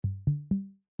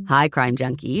Hi, Crime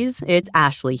Junkies. It's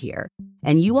Ashley here.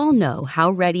 And you all know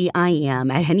how ready I am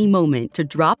at any moment to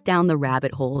drop down the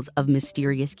rabbit holes of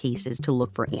mysterious cases to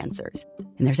look for answers.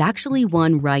 And there's actually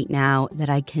one right now that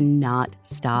I cannot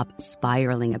stop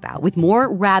spiraling about, with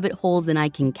more rabbit holes than I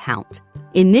can count.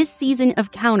 In this season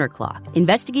of Counterclock,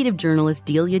 investigative journalist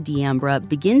Delia D'Ambra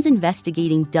begins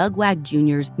investigating Doug Wag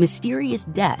Jr.'s mysterious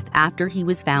death after he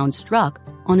was found struck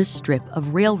on a strip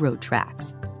of railroad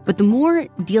tracks. But the more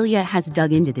Delia has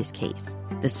dug into this case,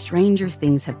 the stranger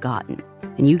things have gotten.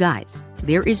 And you guys,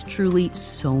 there is truly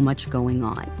so much going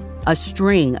on. A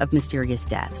string of mysterious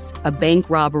deaths, a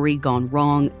bank robbery gone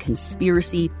wrong,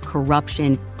 conspiracy,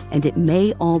 corruption, and it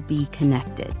may all be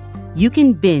connected. You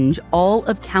can binge all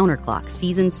of Counterclock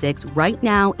Season 6 right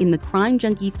now in the Crime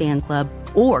Junkie fan club,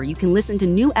 or you can listen to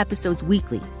new episodes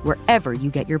weekly wherever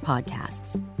you get your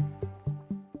podcasts.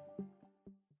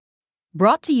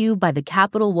 Brought to you by the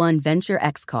Capital One Venture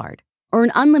X card.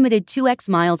 Earn unlimited 2x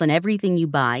miles on everything you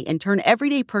buy and turn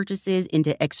everyday purchases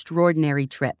into extraordinary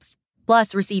trips.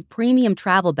 Plus, receive premium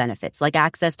travel benefits like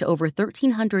access to over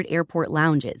 1,300 airport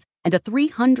lounges and a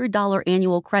 $300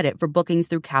 annual credit for bookings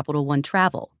through Capital One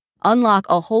Travel. Unlock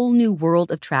a whole new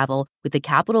world of travel with the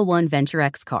Capital One Venture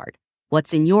X card.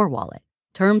 What's in your wallet?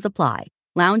 Terms apply.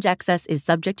 Lounge access is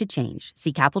subject to change.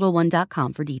 See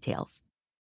CapitalOne.com for details.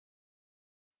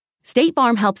 State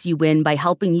Farm helps you win by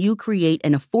helping you create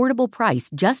an affordable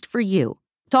price just for you.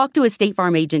 Talk to a State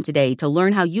Farm agent today to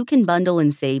learn how you can bundle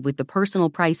and save with the Personal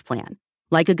Price Plan.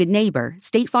 Like a good neighbor,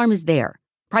 State Farm is there.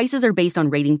 Prices are based on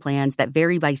rating plans that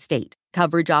vary by state.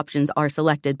 Coverage options are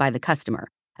selected by the customer.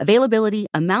 Availability,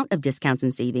 amount of discounts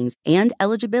and savings, and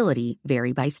eligibility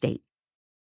vary by state.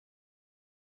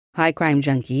 Hi, Crime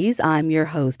Junkies. I'm your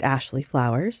host, Ashley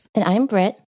Flowers. And I'm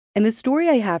Britt. And the story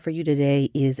I have for you today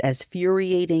is as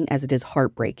infuriating as it is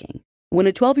heartbreaking. When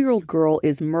a 12-year-old girl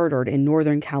is murdered in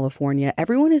Northern California,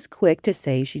 everyone is quick to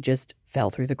say she just fell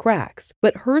through the cracks.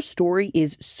 But her story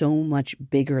is so much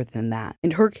bigger than that.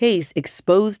 And her case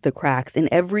exposed the cracks in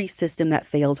every system that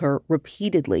failed her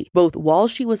repeatedly, both while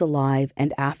she was alive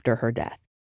and after her death.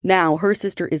 Now, her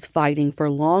sister is fighting for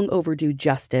long overdue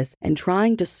justice and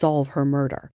trying to solve her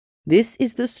murder. This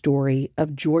is the story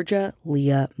of Georgia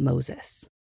Leah Moses.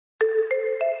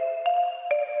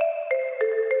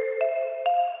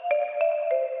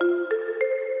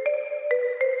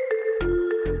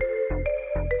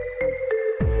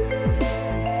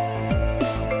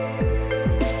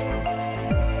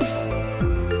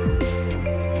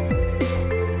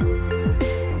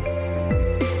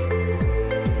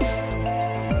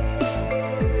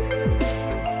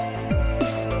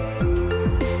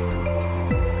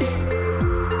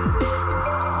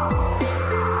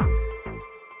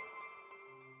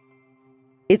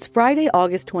 It's Friday,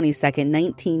 August 22nd,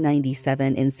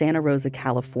 1997 in Santa Rosa,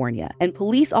 California, and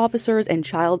police officers and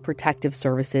Child Protective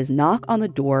Services knock on the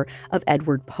door of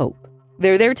Edward Pope.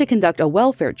 They're there to conduct a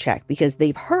welfare check because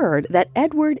they've heard that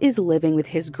Edward is living with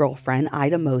his girlfriend,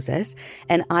 Ida Moses,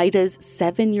 and Ida's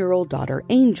 7-year-old daughter,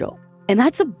 Angel. And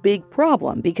that's a big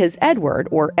problem because Edward,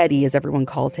 or Eddie as everyone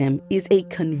calls him, is a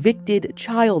convicted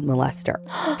child molester.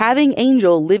 Having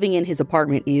Angel living in his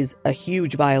apartment is a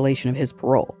huge violation of his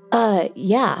parole.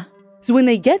 Yeah. So when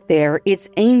they get there, it's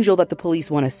Angel that the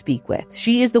police want to speak with.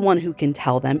 She is the one who can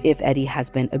tell them if Eddie has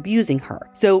been abusing her.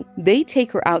 So they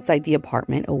take her outside the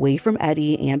apartment, away from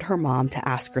Eddie and her mom, to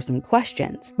ask her some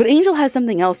questions. But Angel has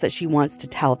something else that she wants to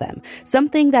tell them.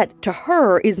 Something that, to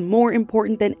her, is more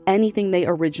important than anything they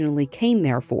originally came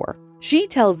there for. She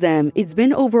tells them it's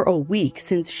been over a week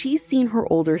since she's seen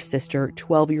her older sister,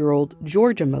 12-year-old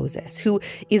Georgia Moses, who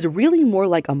is really more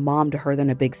like a mom to her than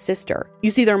a big sister. You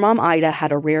see, their mom, Ida,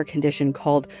 had a rare condition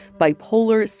called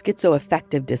bipolar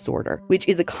schizoaffective disorder, which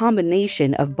is a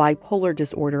combination of bipolar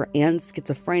disorder and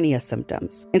schizophrenia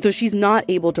symptoms. And so she's not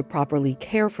able to properly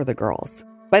care for the girls.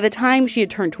 By the time she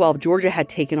had turned 12, Georgia had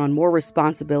taken on more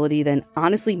responsibility than,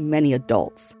 honestly, many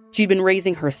adults. She'd been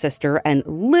raising her sister and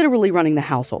literally running the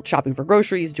household, shopping for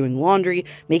groceries, doing laundry,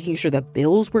 making sure the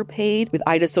bills were paid with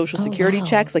Ida's social security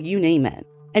checks, like you name it.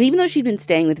 And even though she'd been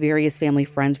staying with various family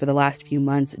friends for the last few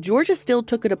months, Georgia still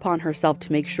took it upon herself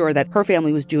to make sure that her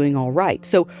family was doing all right.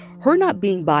 So her not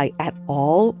being by at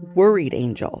all worried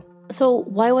Angel. So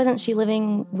why wasn't she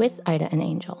living with Ida and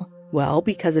Angel? Well,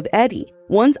 because of Eddie.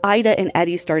 Once Ida and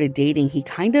Eddie started dating, he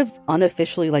kind of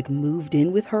unofficially moved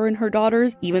in with her and her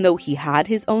daughters, even though he had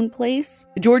his own place.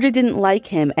 Georgia didn't like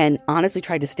him and honestly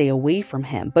tried to stay away from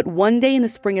him. But one day in the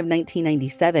spring of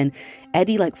 1997,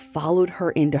 Eddie followed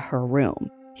her into her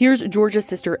room. Here's Georgia's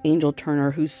sister, Angel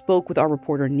Turner, who spoke with our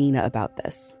reporter Nina about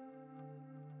this.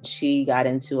 She got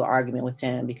into an argument with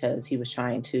him because he was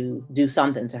trying to do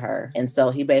something to her. And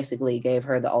so he basically gave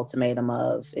her the ultimatum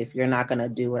of, if you're not going to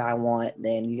do what I want,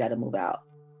 then you got to move out.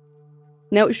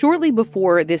 Now, shortly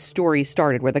before this story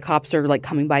started, where the cops are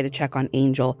coming by to check on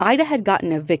Angel, Ida had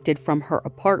gotten evicted from her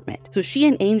apartment. So she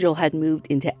and Angel had moved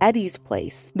into Eddie's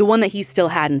place, the one that he still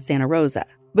had in Santa Rosa.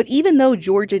 But even though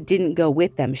Georgia didn't go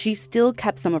with them, she still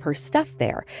kept some of her stuff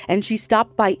there, and she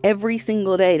stopped by every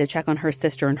single day to check on her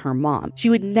sister and her mom. She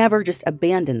would never just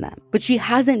abandon them. But she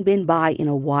hasn't been by in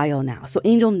a while now, so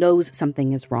Angel knows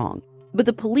something is wrong. But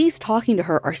the police talking to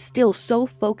her are still so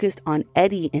focused on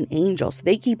Eddie and Angel, so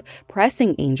they keep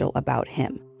pressing Angel about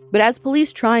him. But as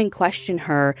police try and question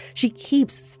her, she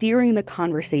keeps steering the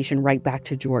conversation right back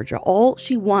to Georgia. All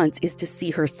she wants is to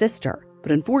see her sister.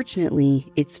 But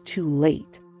unfortunately, it's too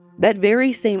late. That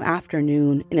very same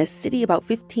afternoon, in a city about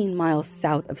 15 miles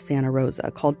south of Santa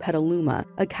Rosa called Petaluma,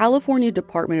 a California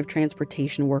Department of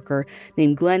Transportation worker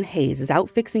named Glenn Hayes is out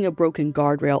fixing a broken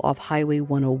guardrail off Highway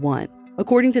 101.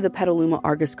 According to the Petaluma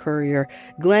Argus-Courier,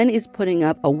 Glenn is putting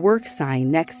up a work sign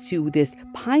next to this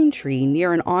pine tree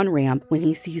near an on-ramp when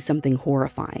he sees something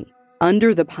horrifying.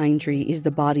 Under the pine tree is the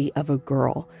body of a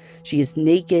girl. She is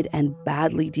naked and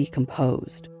badly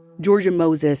decomposed. Georgia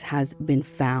Moses has been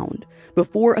found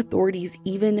before authorities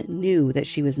even knew that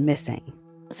she was missing.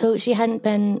 So she hadn't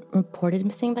been reported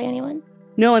missing by anyone?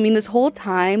 No, this whole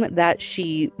time that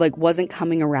she wasn't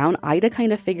coming around, Ida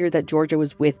kind of figured that Georgia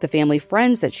was with the family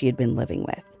friends that she had been living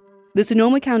with. The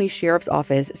Sonoma County Sheriff's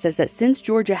Office says that since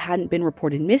Georgia hadn't been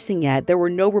reported missing yet, there were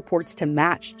no reports to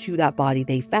match to that body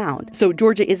they found. So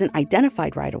Georgia isn't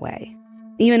identified right away.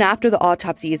 Even after the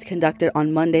autopsy is conducted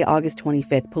on Monday, August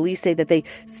 25th, police say that they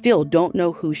still don't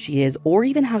know who she is or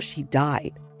even how she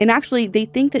died. And actually, they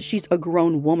think that she's a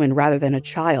grown woman rather than a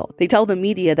child. They tell the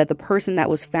media that the person that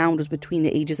was found was between the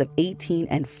ages of 18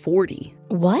 and 40.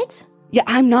 What? Yeah,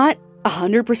 I'm not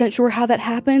 100% sure how that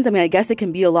happens. I guess it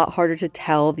can be a lot harder to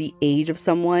tell the age of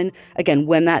someone, again,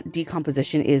 when that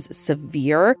decomposition is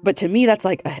severe. But to me, that's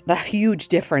a huge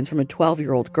difference from a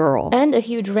 12-year-old girl. And a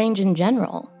huge range in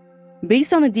general.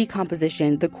 Based on the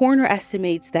decomposition, the coroner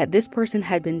estimates that this person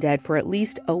had been dead for at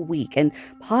least a week and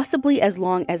possibly as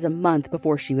long as a month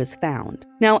before she was found.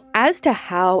 Now, as to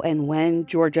how and when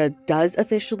Georgia does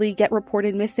officially get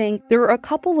reported missing, there are a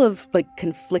couple of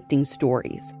conflicting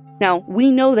stories. Now,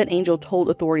 we know that Angel told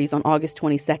authorities on August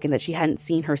 22nd that she hadn't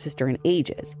seen her sister in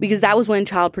ages, because that was when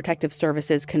Child Protective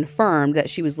Services confirmed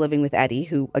that she was living with Eddie,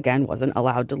 who, again, wasn't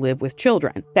allowed to live with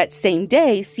children. That same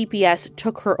day, CPS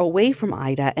took her away from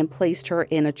Ida and placed her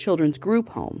in a children's group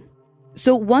home.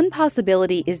 So one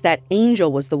possibility is that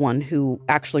Angel was the one who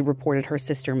actually reported her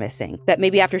sister missing. That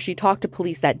maybe after she talked to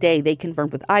police that day, they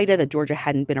confirmed with Ida that Georgia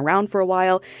hadn't been around for a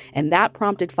while, and that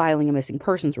prompted filing a missing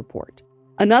persons report.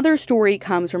 Another story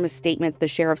comes from a statement the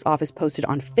sheriff's office posted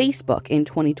on Facebook in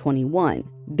 2021.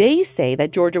 They say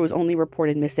that Georgia was only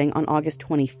reported missing on August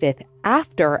 25th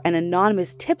after an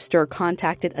anonymous tipster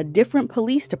contacted a different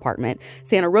police department,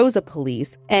 Santa Rosa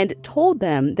Police, and told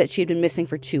them that she had been missing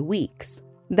for 2 weeks.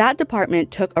 That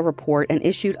department took a report and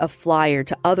issued a flyer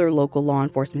to other local law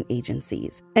enforcement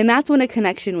agencies. And that's when a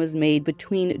connection was made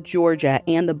between Georgia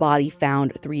and the body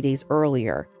found 3 days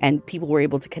earlier, and people were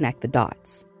able to connect the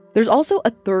dots. There's also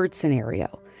a third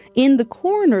scenario. In the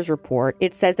coroner's report,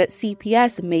 it says that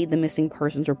CPS made the missing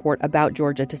persons report about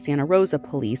Georgia to Santa Rosa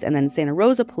Police, and then Santa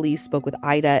Rosa Police spoke with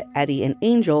Ida, Eddie, and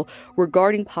Angel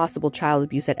regarding possible child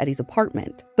abuse at Eddie's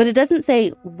apartment. But it doesn't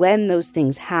say when those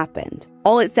things happened.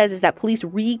 All it says is that police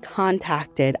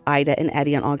recontacted Ida and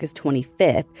Eddie on August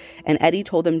 25th, and Eddie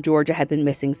told them Georgia had been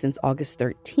missing since August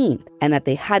 13th, and that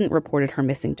they hadn't reported her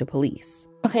missing to police.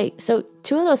 Okay, so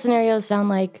 2 of those scenarios sound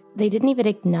like they didn't even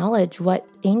acknowledge what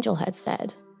Angel had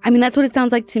said. That's what it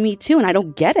sounds like to me too, and I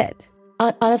don't get it.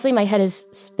 Honestly, my head is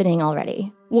spinning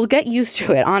already. We'll get used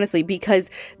to it, honestly,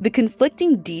 because the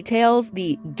conflicting details,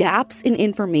 the gaps in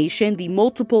information, the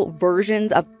multiple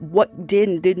versions of what did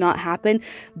and did not happen,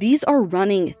 these are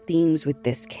running themes with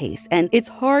this case, and it's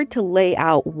hard to lay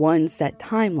out one set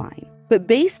timeline. But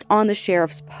based on the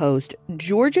sheriff's post,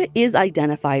 Georgia is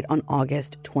identified on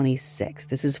August 26th.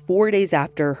 This is 4 days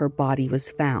after her body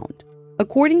was found.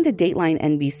 According to Dateline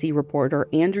NBC reporter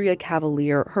Andrea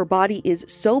Cavalier, her body is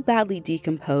so badly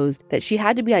decomposed that she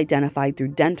had to be identified through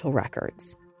dental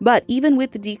records. But even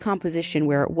with the decomposition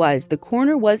where it was, the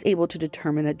coroner was able to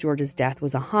determine that Georgia's death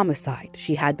was a homicide.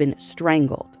 She had been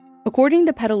strangled. According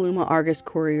to Petaluma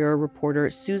Argus-Courier reporter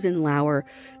Susan Lauer,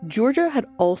 Georgia had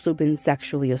also been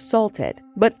sexually assaulted.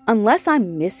 But unless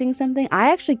I'm missing something,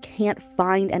 I actually can't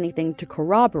find anything to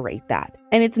corroborate that.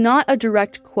 And it's not a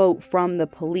direct quote from the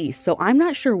police, so I'm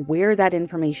not sure where that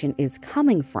information is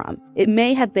coming from. It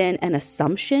may have been an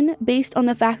assumption based on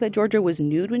the fact that Georgia was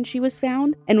nude when she was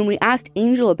found. And when we asked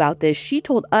Angel about this, she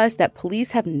told us that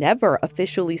police have never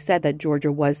officially said that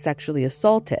Georgia was sexually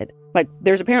assaulted. Like,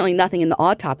 there's apparently nothing in the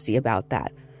autopsy about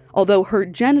that, although her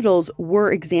genitals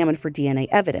were examined for DNA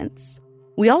evidence.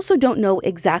 We also don't know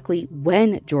exactly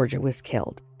when Georgia was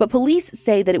killed, but police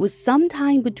say that it was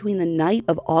sometime between the night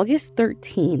of August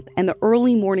 13th and the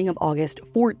early morning of August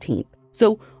 14th.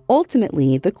 So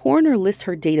ultimately, the coroner lists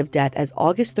her date of death as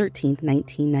August 13th,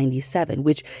 1997,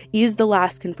 which is the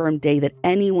last confirmed day that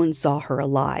anyone saw her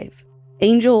alive.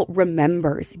 Angel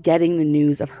remembers getting the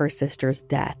news of her sister's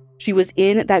death. She was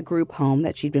in that group home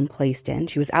that she'd been placed in.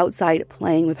 She was outside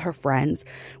playing with her friends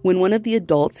when one of the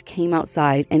adults came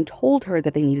outside and told her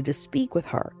that they needed to speak with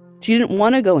her. She didn't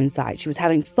want to go inside. She was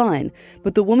having fun,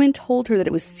 but the woman told her that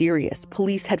it was serious.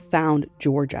 Police had found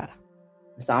Georgia.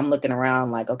 So I'm looking around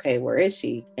like, okay, where is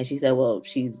she? And she said, well,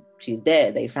 she's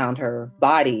dead. They found her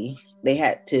body. They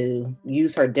had to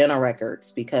use her dental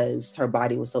records because her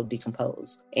body was so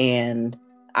decomposed. And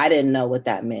I didn't know what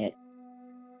that meant.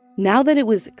 Now that it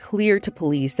was clear to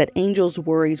police that Angel's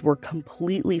worries were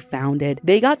completely founded,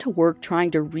 they got to work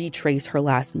trying to retrace her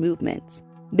last movements.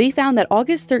 They found that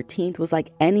August 13th was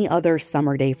like any other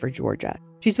summer day for Georgia.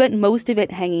 She spent most of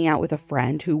it hanging out with a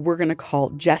friend who we're going to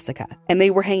call Jessica, and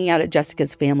they were hanging out at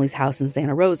Jessica's family's house in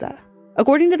Santa Rosa.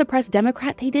 According to the Press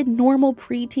Democrat, they did normal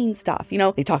preteen stuff.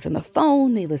 They talked on the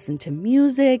phone, they listened to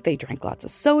music, they drank lots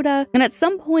of soda. And at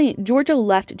some point, Georgia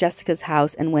left Jessica's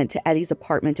house and went to Eddie's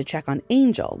apartment to check on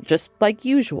Angel, just like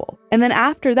usual. And then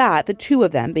after that, the two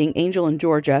of them, being Angel and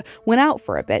Georgia, went out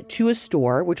for a bit to a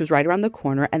store, which was right around the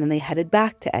corner, and then they headed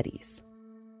back to Eddie's.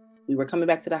 We were coming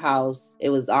back to the house.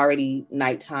 It was already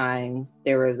nighttime.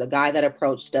 There was a guy that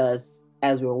approached us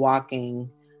as we were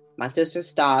walking. My sister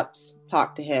stopped,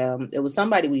 talked to him. It was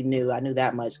somebody we knew. I knew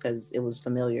that much because it was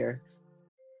familiar.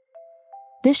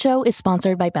 This show is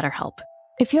sponsored by BetterHelp.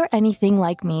 If you're anything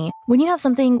like me, when you have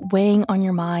something weighing on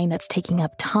your mind that's taking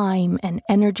up time and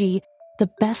energy, the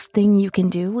best thing you can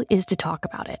do is to talk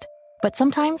about it. But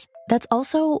sometimes that's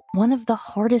also one of the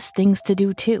hardest things to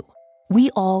do too.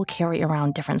 We all carry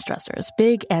around different stressors,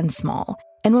 big and small.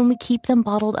 And when we keep them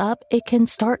bottled up, it can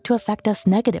start to affect us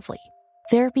negatively.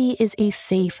 Therapy is a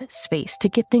safe space to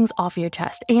get things off your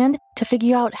chest and to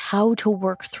figure out how to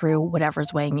work through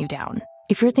whatever's weighing you down.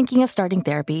 If you're thinking of starting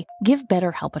therapy, give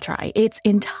BetterHelp a try. It's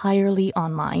entirely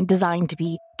online, designed to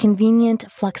be convenient,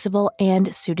 flexible,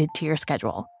 and suited to your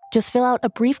schedule. Just fill out a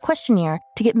brief questionnaire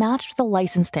to get matched with a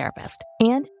licensed therapist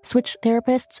and switch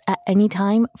therapists at any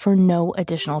time for no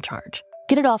additional charge.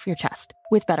 Get it off your chest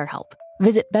with BetterHelp.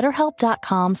 Visit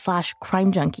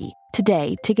BetterHelp.com/CrimeJunkie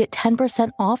today to get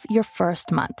 10% off your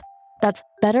first month. That's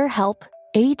BetterHelp,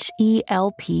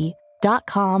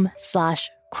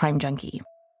 HELP.com/CrimeJunkie.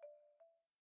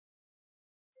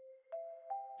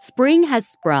 Spring has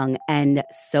sprung, and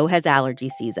so has allergy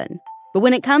season. But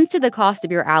when it comes to the cost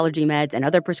of your allergy meds and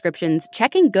other prescriptions,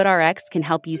 checking GoodRx can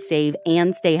help you save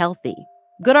and stay healthy.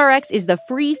 GoodRx is the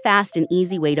free, fast, and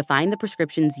easy way to find the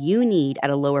prescriptions you need at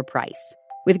a lower price.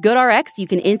 With GoodRx, you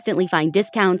can instantly find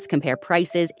discounts, compare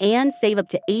prices, and save up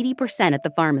to 80% at the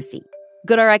pharmacy.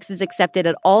 GoodRx is accepted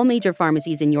at all major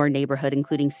pharmacies in your neighborhood,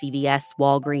 including CVS,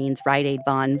 Walgreens, Rite Aid,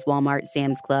 Vons, Walmart,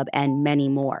 Sam's Club, and many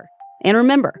more. And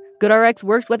remember, GoodRx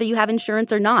works whether you have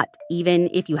insurance or not. Even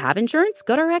if you have insurance,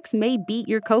 GoodRx may beat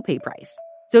your copay price.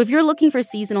 So if you're looking for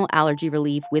seasonal allergy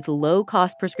relief with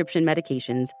low-cost prescription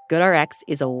medications, GoodRx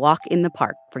is a walk in the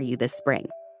park for you this spring.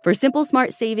 For simple,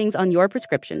 smart savings on your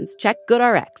prescriptions, check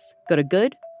GoodRx. Go to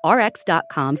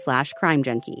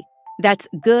goodrx.com/CrimeJunkie. That's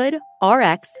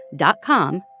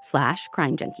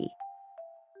goodrx.com/CrimeJunkie.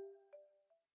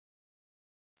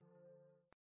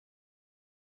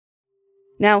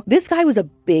 Now, this guy was a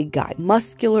big guy,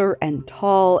 muscular and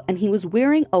tall, and he was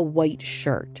wearing a white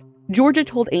shirt. Georgia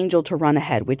told Angel to run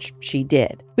ahead, which she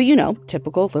did. But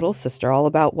typical little sister, all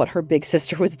about what her big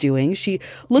sister was doing. She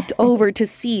looked over to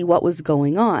see what was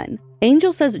going on.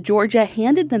 Angel says Georgia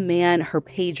handed the man her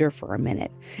pager for a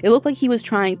minute. It looked like he was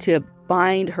trying to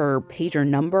find her pager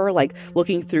number, like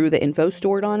looking through the info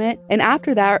stored on it. And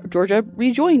after that, Georgia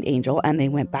rejoined Angel and they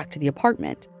went back to the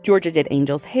apartment. Georgia did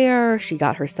Angel's hair, she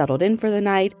got her settled in for the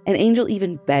night, and Angel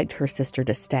even begged her sister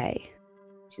to stay.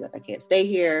 She's like, I can't stay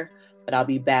here, but I'll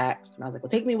be back. And I was like, well,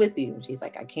 take me with you. And she's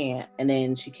like, I can't. And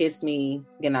then she kissed me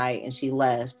goodnight and she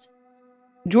left.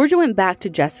 Georgia went back to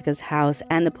Jessica's house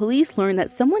and the police learned that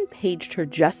someone paged her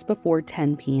just before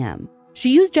 10 p.m.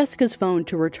 She used Jessica's phone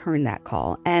to return that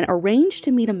call and arranged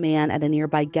to meet a man at a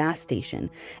nearby gas station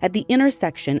at the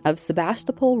intersection of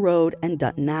Sebastopol Road and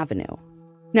Dutton Avenue.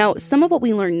 Now, some of what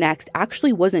we learn next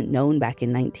actually wasn't known back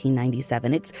in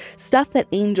 1997. It's stuff that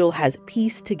Angel has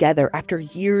pieced together after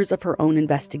years of her own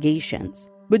investigations.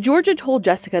 But Georgia told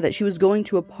Jessica that she was going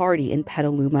to a party in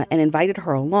Petaluma and invited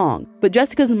her along. But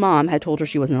Jessica's mom had told her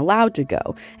she wasn't allowed to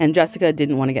go, and Jessica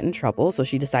didn't want to get in trouble, so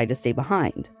she decided to stay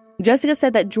behind. Jessica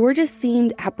said that Georgia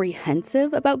seemed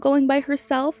apprehensive about going by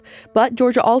herself, but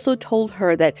Georgia also told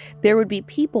her that there would be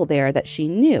people there that she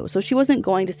knew, so she wasn't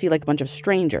going to see like a bunch of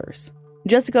strangers.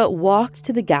 Jessica walked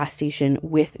to the gas station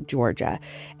with Georgia,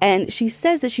 and she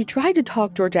says that she tried to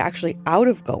talk Georgia actually out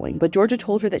of going, but Georgia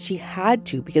told her that she had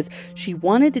to because she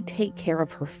wanted to take care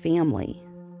of her family.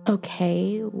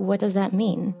 Okay, what does that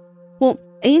mean? Well,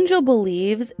 Angel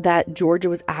believes that Georgia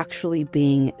was actually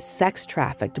being sex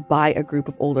trafficked by a group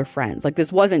of older friends. Like,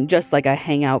 this wasn't just like a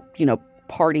hangout,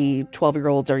 party,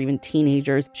 12-year-olds or even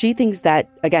teenagers. She thinks that,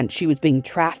 again, she was being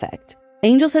trafficked.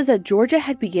 Angel says that Georgia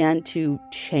had began to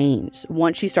change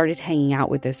once she started hanging out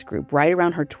with this group right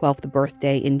around her 12th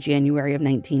birthday in January of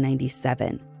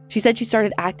 1997. She said she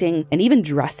started acting and even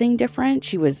dressing different.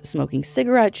 She was smoking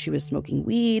cigarettes, she was smoking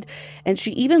weed, and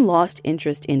she even lost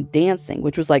interest in dancing,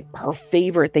 which was like her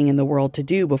favorite thing in the world to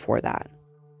do before that.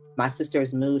 My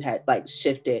sister's mood had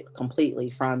shifted completely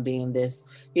from being this,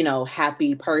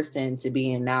 happy person to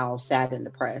being now sad and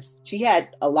depressed. She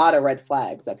had a lot of red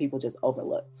flags that people just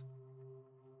overlooked.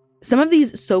 Some of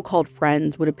these so-called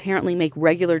friends would apparently make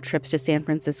regular trips to San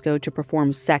Francisco to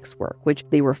perform sex work, which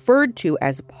they referred to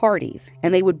as parties,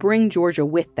 and they would bring Georgia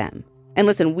with them. And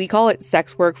listen, we call it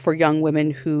sex work for young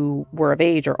women who were of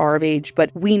age or are of age,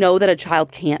 but we know that a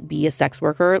child can't be a sex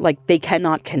worker. They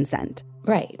cannot consent.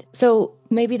 Right. So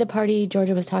maybe the party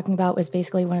Georgia was talking about was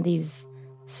basically one of these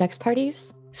sex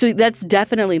parties? So that's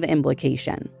definitely the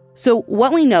implication. So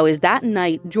what we know is that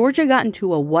night, Georgia got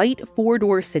into a white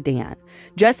four-door sedan.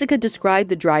 Jessica described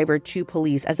the driver to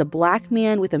police as a black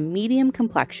man with a medium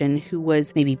complexion who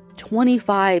was maybe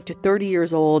 25 to 30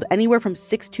 years old, anywhere from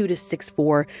 6'2 to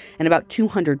 6'4, and about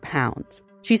 200 pounds.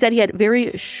 She said he had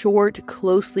very short,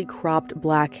 closely cropped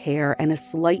black hair and a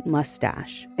slight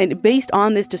mustache. And based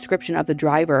on this description of the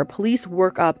driver, police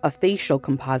work up a facial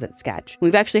composite sketch.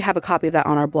 We've actually have a copy of that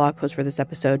on our blog post for this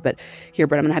episode, but here,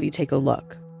 Brett, I'm going to have you take a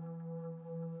look.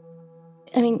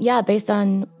 I mean, yeah, based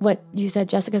on what you said,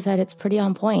 Jessica said, it's pretty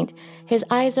on point. His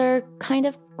eyes are kind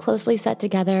of closely set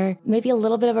together, maybe a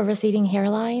little bit of a receding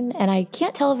hairline. And I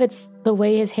can't tell if it's the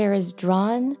way his hair is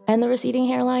drawn and the receding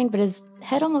hairline, but his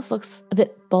head almost looks a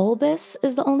bit bulbous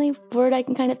is the only word I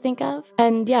can kind of think of.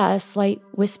 And yeah, a slight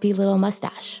wispy little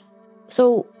mustache.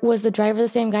 So was the driver the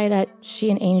same guy that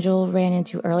she and Angel ran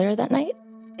into earlier that night?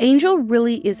 Angel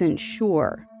really isn't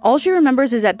sure. All she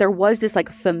remembers is that there was this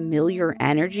familiar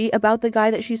energy about the guy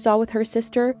that she saw with her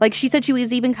sister. She said she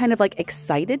was even kind of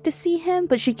excited to see him,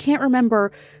 but she can't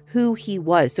remember who he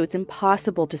was. So it's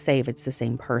impossible to say if it's the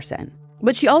same person.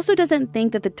 But she also doesn't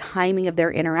think that the timing of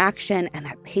their interaction and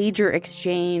that pager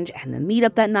exchange and the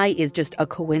meetup that night is just a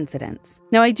coincidence.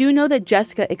 Now, I do know that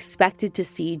Jessica expected to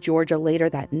see Georgia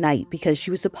later that night because she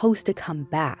was supposed to come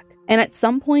back. And at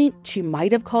some point, she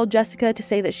might have called Jessica to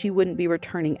say that she wouldn't be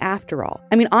returning after all.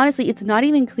 I mean, honestly, it's not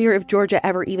even clear if Georgia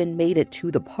ever even made it to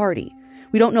the party.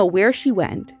 We don't know where she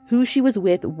went, who she was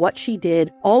with, what she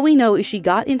did. All we know is she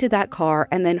got into that car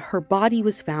and then her body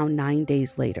was found 9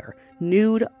 days later,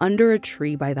 nude under a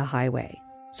tree by the highway.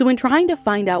 So in trying to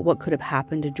find out what could have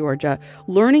happened to Georgia,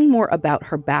 learning more about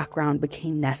her background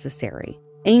became necessary.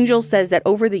 Angel says that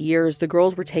over the years, the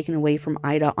girls were taken away from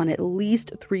Ida on at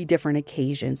least 3 different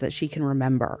occasions that she can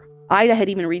remember. Ida had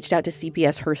even reached out to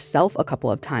CPS herself a couple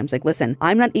of times, listen,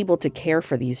 I'm not able to care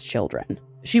for these children.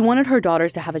 She wanted her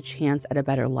daughters to have a chance at a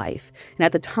better life, and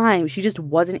at the time, she just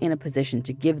wasn't in a position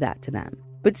to give that to them.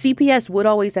 But CPS would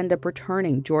always end up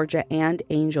returning Georgia and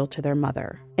Angel to their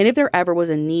mother. And if there ever was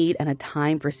a need and a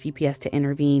time for CPS to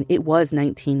intervene, it was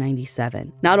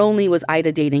 1997. Not only was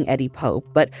Ida dating Eddie Pope,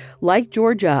 but like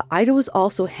Georgia, Ida was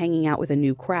also hanging out with a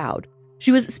new crowd.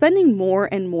 She was spending more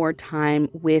and more time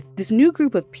with this new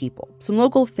group of people, some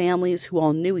local families who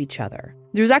all knew each other.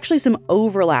 There was actually some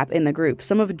overlap in the group.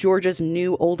 Some of Georgia's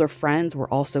new older friends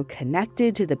were also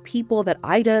connected to the people that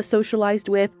Ida socialized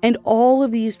with, and all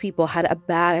of these people had a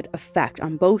bad effect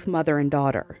on both mother and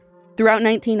daughter. Throughout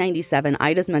 1997,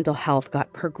 Ida's mental health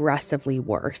got progressively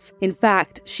worse. In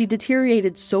fact, she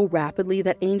deteriorated so rapidly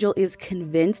that Angel is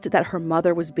convinced that her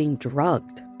mother was being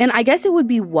drugged. And I guess it would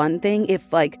be one thing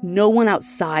if, no one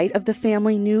outside of the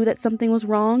family knew that something was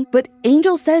wrong, but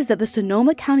Angel says that the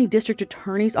Sonoma County District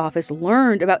Attorney's Office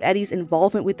learned about Eddie's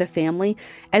involvement with the family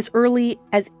as early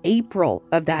as April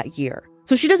of that year.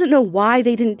 So she doesn't know why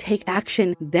they didn't take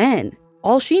action then.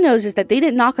 All she knows is that they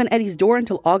didn't knock on Eddie's door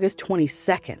until August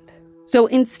 22nd. So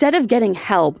instead of getting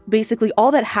help, basically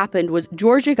all that happened was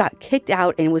Georgia got kicked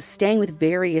out and was staying with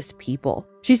various people.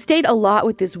 She stayed a lot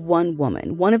with this one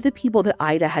woman, one of the people that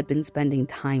Ida had been spending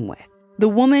time with. The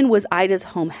woman was Ida's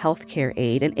home health care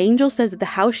aide, and Angel says that the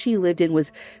house she lived in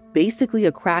was basically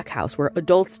a crack house where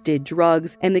adults did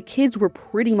drugs and the kids were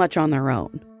pretty much on their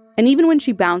own. And even when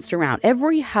she bounced around,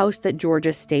 every house that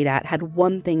Georgia stayed at had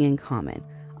one thing in common: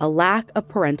 a lack of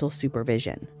parental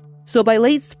supervision. So by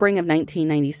late spring of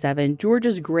 1997,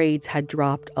 Georgia's grades had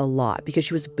dropped a lot because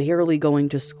she was barely going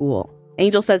to school.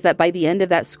 Angel says that by the end of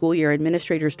that school year,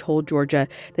 administrators told Georgia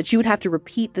that she would have to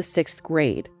repeat the 6th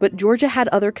grade, but Georgia had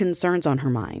other concerns on her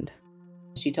mind.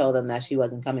 She told them that she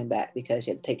wasn't coming back because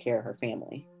she had to take care of her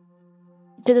family.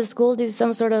 Did the school do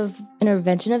some sort of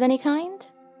intervention of any kind?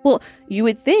 Well, you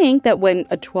would think that when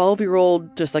a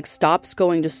 12-year-old just stops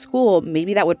going to school,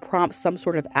 maybe that would prompt some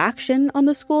sort of action on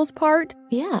the school's part.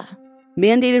 Yeah.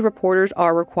 Mandated reporters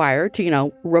are required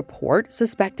to, report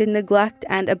suspected neglect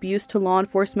and abuse to law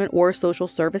enforcement or social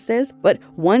services. But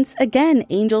once again,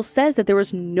 Angel says that there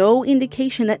was no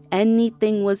indication that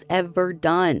anything was ever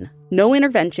done. No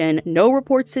intervention, no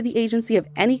reports to the agency of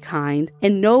any kind,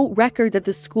 and no record that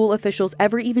the school officials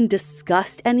ever even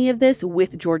discussed any of this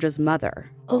with Georgia's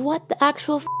mother. What the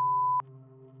actual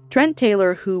Trent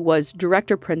Taylor, who was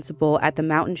director principal at the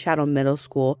Mountain Shadow Middle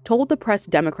School, told the Press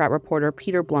Democrat reporter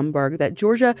Peter Blumberg that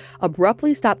Georgia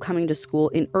abruptly stopped coming to school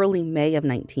in early May of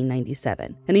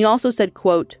 1997. And he also said,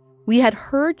 quote, "We had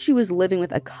heard she was living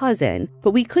with a cousin,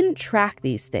 but we couldn't track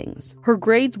these things. Her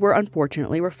grades were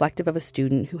unfortunately reflective of a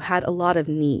student who had a lot of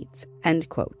needs," end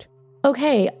quote.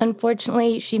 Okay,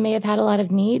 unfortunately, she may have had a lot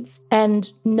of needs,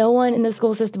 and no one in the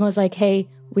school system was like, hey,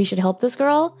 we should help this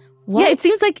girl. What? Yeah, it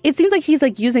seems like he's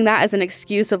using that as an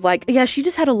excuse of she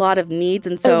just had a lot of needs,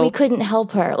 and so we couldn't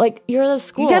help her. You're the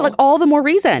school. Yeah, all the more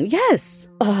reason. Yes.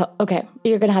 Okay,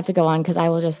 you're gonna have to go on because I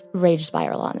will just rage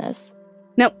spiral on this.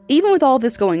 Now, even with all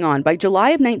this going on, by July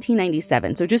of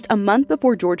 1997, so just a month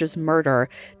before Georgia's murder,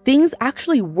 things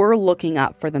actually were looking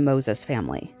up for the Moses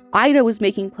family. Ida was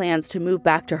making plans to move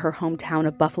back to her hometown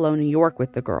of Buffalo, New York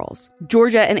with the girls.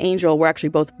 Georgia and Angel were actually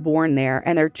both born there,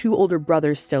 and their 2 older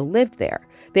brothers still lived there.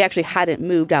 They actually hadn't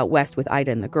moved out west with Ida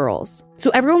and the girls. So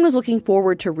everyone was looking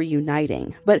forward to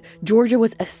reuniting, but Georgia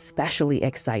was especially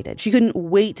excited. She couldn't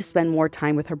wait to spend more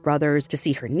time with her brothers, to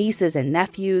see her nieces and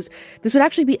nephews. This would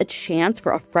actually be a chance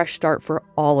for a fresh start for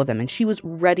all of them, and she was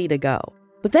ready to go.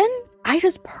 But then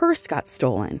Ida's purse got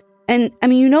stolen. And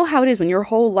you know how it is when your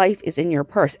whole life is in your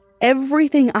purse.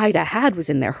 Everything Ida had was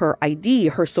in there: her ID,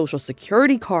 her social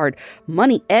security card,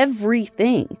 money,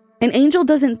 everything. And Angel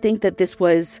doesn't think that this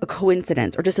was a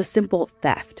coincidence or just a simple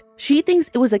theft. She thinks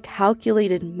it was a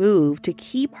calculated move to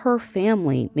keep her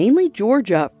family, mainly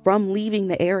Georgia, from leaving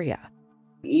the area.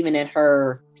 Even in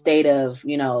her state of,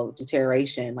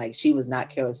 deterioration, she was not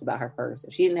careless about her purse.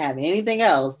 If she didn't have anything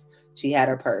else, she had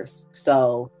her purse.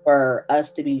 So for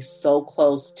us to be so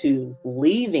close to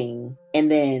leaving, and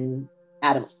then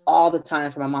out of all the time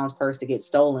for my mom's purse to get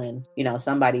stolen,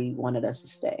 somebody wanted us to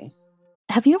stay.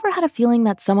 Have you ever had a feeling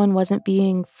that someone wasn't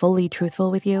being fully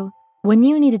truthful with you? When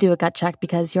you need to do a gut check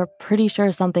because you're pretty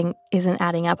sure something isn't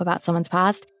adding up about someone's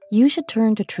past, you should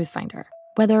turn to Truthfinder.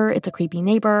 Whether it's a creepy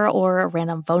neighbor or a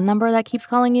random phone number that keeps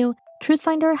calling you,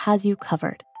 Truthfinder has you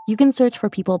covered. You can search for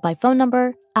people by phone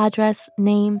number, address,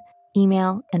 name,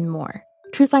 email, and more.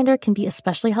 Truthfinder can be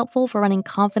especially helpful for running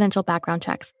confidential background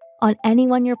checks on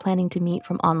anyone you're planning to meet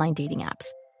from online dating apps.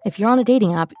 If you're on a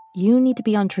dating app, you need to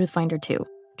be on Truthfinder too.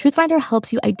 Truthfinder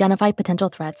helps you identify potential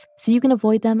threats so you can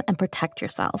avoid them and protect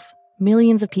yourself.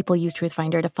 Millions of people use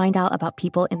Truthfinder to find out about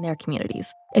people in their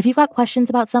communities. If you've got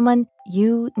questions about someone,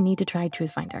 you need to try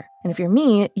Truthfinder. And if you're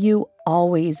me, you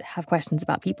always have questions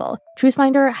about people.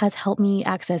 Truthfinder has helped me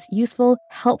access useful,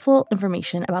 helpful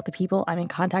information about the people I'm in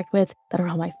contact with that are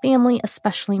all my family,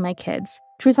 especially my kids.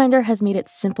 Truthfinder has made it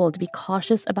simple to be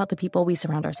cautious about the people we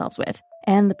surround ourselves with.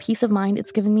 And the peace of mind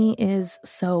it's given me is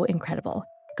so incredible.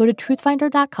 Go to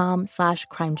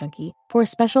truthfinder.com/crimejunkie for a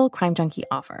special Crime Junkie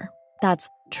offer. That's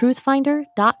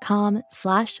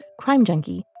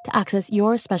truthfinder.com/crimejunkie to access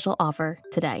your special offer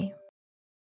today.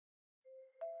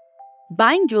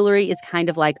 Buying jewelry is kind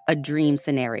of like a dream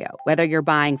scenario, whether you're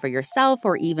buying for yourself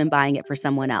or even buying it for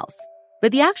someone else.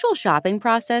 But the actual shopping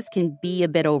process can be a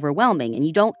bit overwhelming, and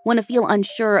you don't want to feel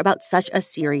unsure about such a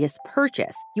serious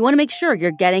purchase. You want to make sure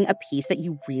you're getting a piece that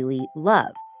you really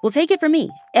love. Well, take it from me.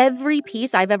 Every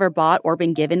piece I've ever bought or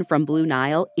been given from Blue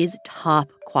Nile is top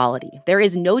quality. There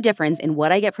is no difference in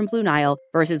what I get from Blue Nile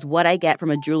versus what I get from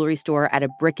a jewelry store at a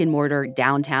brick and mortar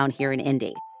downtown here in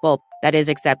Indy. Well, that is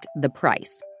except the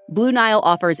price. Blue Nile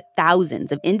offers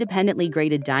thousands of independently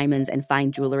graded diamonds and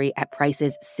fine jewelry at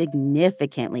prices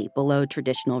significantly below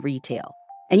traditional retail.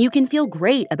 And you can feel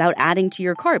great about adding to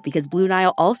your cart because Blue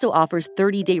Nile also offers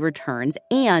 30-day returns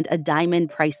and a diamond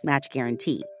price match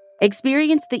guarantee.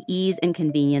 Experience the ease and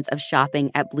convenience of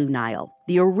shopping at Blue Nile,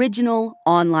 the original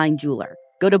online jeweler.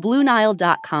 Go to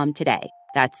BlueNile.com today.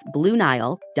 That's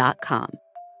BlueNile.com.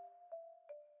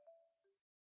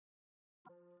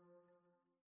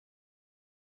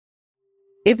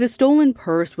 If the stolen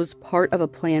purse was part of a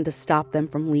plan to stop them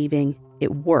from leaving,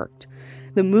 it worked.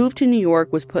 The move to New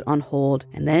York was put on hold,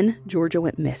 and then Georgia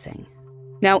went missing.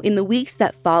 Now, in the weeks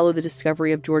that follow the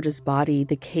discovery of Georgia's body,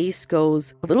 the case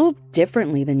goes a little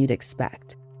differently than you'd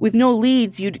expect. With no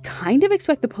leads, you'd kind of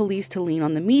expect the police to lean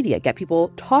on the media, get people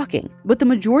talking. But the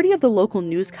majority of the local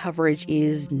news coverage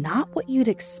is not what you'd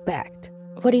expect.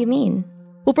 What do you mean?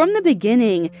 Well, from the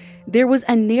beginning, there was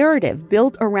a narrative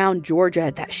built around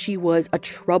Georgia that she was a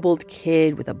troubled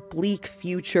kid with a bleak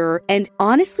future. And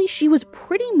honestly, she was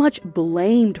pretty much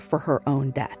blamed for her own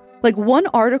death. Like, one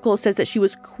article says that she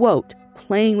was, quote,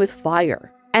 playing with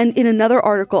fire. And in another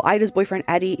article, Ida's boyfriend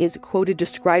Eddie is quoted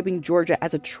describing Georgia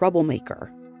as a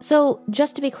troublemaker. So,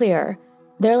 just to be clear,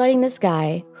 they're letting this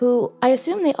guy, who I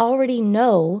assume they already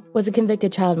know was a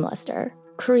convicted child molester,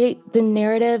 create the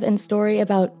narrative and story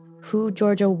about who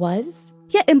Georgia was?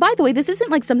 Yeah, and by the way, this isn't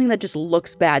like something that just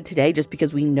looks bad today just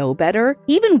because we know better.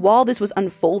 Even while this was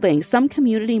unfolding, some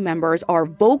community members are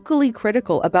vocally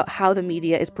critical about how the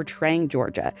media is portraying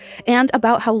Georgia and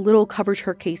about how little coverage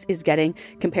her case is getting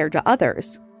compared to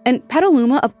others. And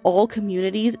Petaluma, of all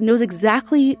communities, knows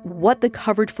exactly what the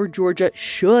coverage for Georgia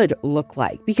should look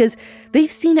like because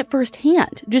they've seen it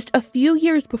firsthand. Just a few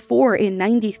years before, in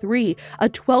 '93, a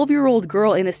 12-year-old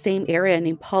girl in the same area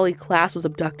named Polly Klaas was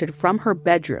abducted from her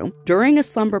bedroom during a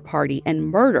slumber party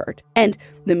and murdered. And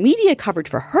the media coverage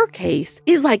for her case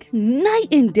is like night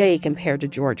and day compared to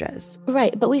Georgia's.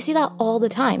 Right, but we see that all the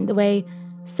time, the way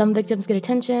some victims get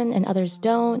attention and others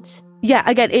don't. Yeah,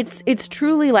 again, it's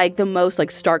truly like the most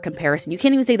like stark comparison. You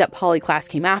can't even say that Polly Klaas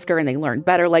came after and they learned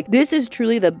better. Like, this is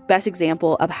truly the best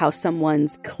example of how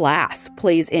someone's class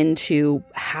plays into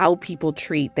how people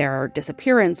treat their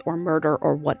disappearance or murder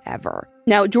or whatever.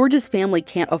 Now, Georgia's family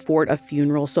can't afford a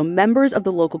funeral, so members of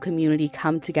the local community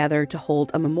come together to hold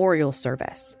a memorial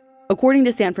service. According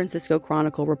to San Francisco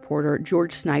Chronicle reporter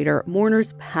George Snyder,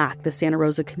 mourners packed the Santa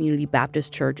Rosa Community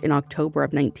Baptist Church in October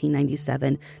of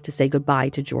 1997 to say goodbye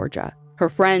to Georgia. Her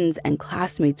friends and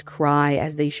classmates cry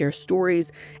as they share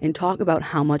stories and talk about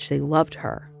how much they loved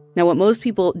her. Now, what most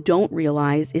people don't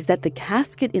realize is that the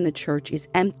casket in the church is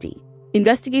empty.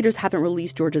 Investigators haven't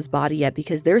released Georgia's body yet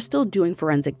because they're still doing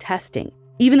forensic testing.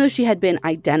 Even though she had been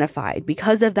identified,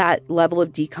 because of that level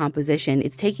of decomposition,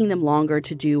 it's taking them longer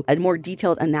to do a more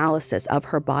detailed analysis of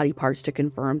her body parts to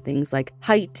confirm things like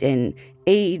height and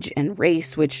age and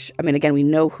race, which, I mean, again, we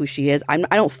know who she is. I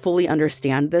don't fully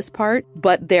understand this part,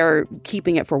 but they're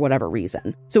keeping it for whatever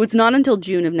reason. So it's not until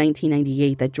June of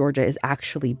 1998 that Georgia is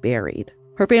actually buried.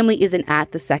 Her family isn't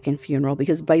at the second funeral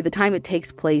because by the time it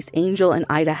takes place, Angel and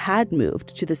Ida had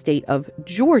moved to the state of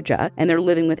Georgia, and they're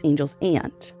living with Angel's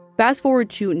aunt. Fast forward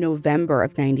to November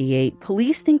of '98,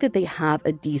 police think that they have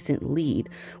a decent lead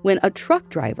when a truck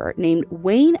driver named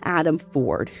Wayne Adam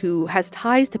Ford, who has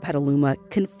ties to Petaluma,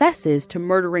 confesses to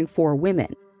murdering 4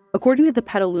 women. According to the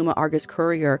Petaluma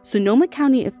Argus-Courier, Sonoma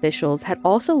County officials had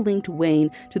also linked Wayne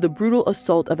to the brutal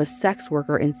assault of a sex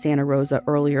worker in Santa Rosa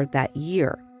earlier that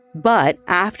year. But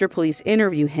after police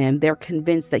interview him, they're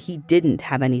convinced that he didn't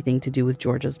have anything to do with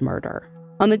Georgia's murder.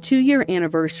 On the 2-year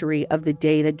anniversary of the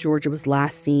day that Georgia was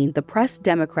last seen, the Press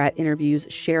Democrat interviews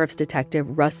Sheriff's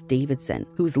Detective Russ Davidson,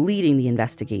 who's leading the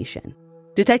investigation.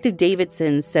 Detective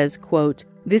Davidson says, quote,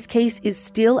 "This case is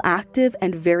still active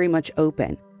and very much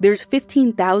open. There's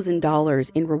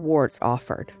 $15,000 in rewards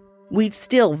offered. We'd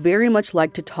still very much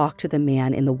like to talk to the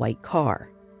man in the white car,"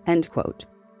 end quote.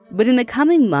 But in the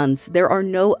coming months, there are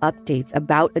no updates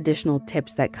about additional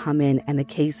tips that come in and the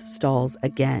case stalls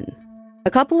again. A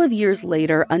couple of years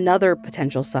later, another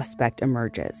potential suspect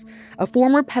emerges, a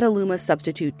former Petaluma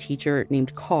substitute teacher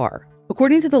named Carr.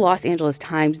 According to the Los Angeles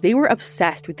Times, they were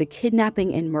obsessed with the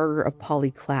kidnapping and murder of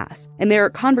Polly Klaas, and their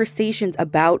conversations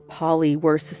about Polly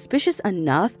were suspicious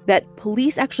enough that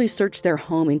police actually searched their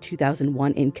home in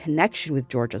 2001 in connection with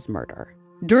Georgia's murder.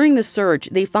 During the search,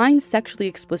 they find sexually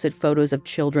explicit photos of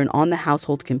children on the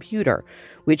household computer,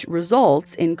 which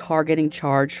results in Carr getting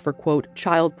charged for, quote,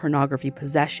 child pornography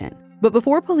possession. But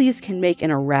before police can make an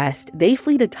arrest, they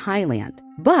flee to Thailand.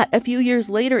 But a few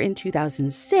years later in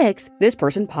 2006, this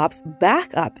person pops back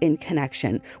up in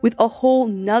connection with a whole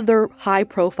nother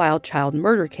high-profile child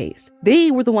murder case.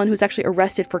 They were the one who's actually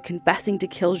arrested for confessing to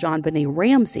kill JonBenet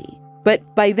Ramsey. But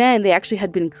by then, they actually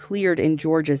had been cleared in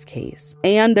Georgia's case,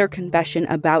 and their confession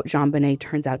about JonBenet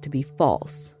turns out to be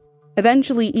false.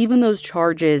 Eventually, even those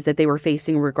charges that they were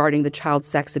facing regarding the child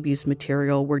sex abuse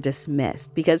material were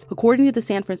dismissed because, according to the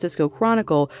San Francisco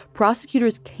Chronicle,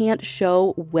 prosecutors can't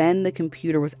show when the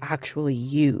computer was actually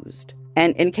used.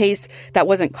 And in case that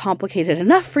wasn't complicated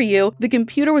enough for you, the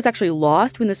computer was actually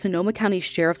lost when the Sonoma County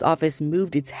Sheriff's Office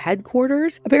moved its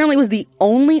headquarters. Apparently, it was the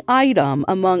only item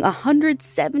among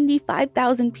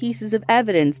 175,000 pieces of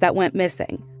evidence that went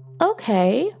missing.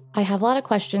 Okay, I have a lot of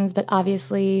questions, but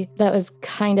obviously that was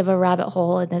kind of a rabbit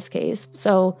hole in this case.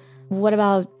 So what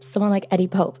about someone like Eddie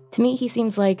Pope? To me, he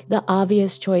seems like the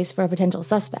obvious choice for a potential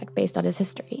suspect based on his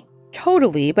history.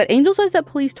 Totally, but Angel says that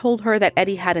police told her that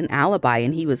Eddie had an alibi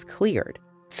and he was cleared.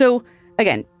 So,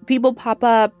 again, people pop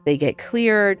up, they get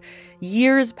cleared,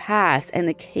 years pass, and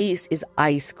the case is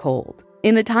ice cold.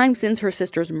 In the time since her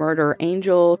sister's murder,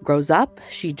 Angel grows up,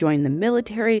 she joined the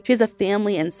military, she has a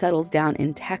family and settles down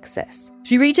in Texas.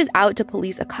 She reaches out to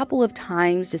police a couple of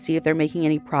times to see if they're making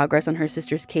any progress on her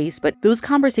sister's case, but those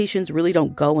conversations really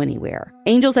don't go anywhere.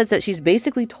 Angel says that she's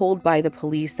basically told by the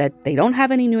police that they don't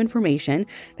have any new information,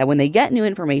 that when they get new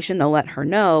information, they'll let her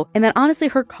know, and that honestly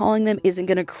her calling them isn't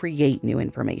going to create new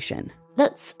information.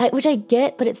 Which I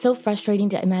get, but it's so frustrating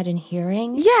to imagine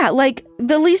hearing. Yeah, like,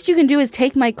 the least you can do is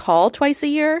take my call twice a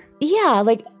year. Yeah,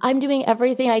 like, I'm doing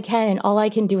everything I can, and all I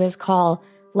can do is call,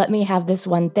 let me have this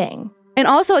one thing. And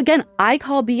also, again, I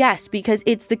call BS because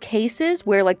it's the cases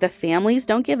where, like, the families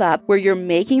don't give up, where you're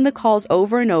making the calls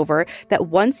over and over, that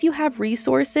once you have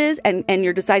resources and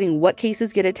you're deciding what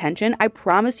cases get attention, I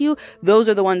promise you, those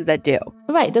are the ones that do.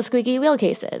 Right, the squeaky wheel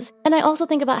cases. And I also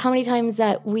think about how many times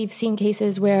that we've seen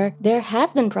cases where there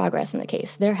has been progress in the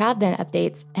case, there have been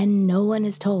updates, and no one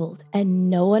is told, and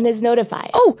no one is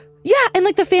notified. Oh, yeah, and,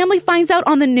 like, the family finds out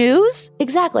on the news?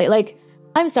 Exactly, like,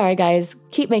 I'm sorry, guys.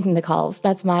 Keep making the calls.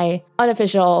 That's my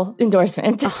unofficial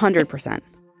endorsement. 100%.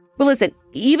 But listen,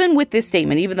 even with this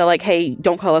statement, even though like, hey,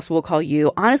 don't call us, we'll call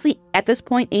you, honestly, at this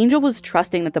point, Angel was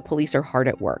trusting that the police are hard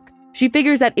at work. She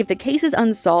figures that if the case is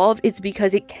unsolved, it's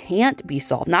because it can't be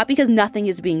solved, not because nothing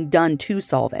is being done to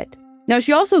solve it. Now,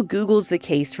 she also Googles the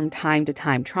case from time to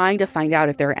time, trying to find out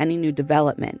if there are any new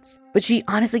developments. But she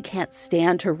honestly can't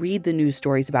stand to read the news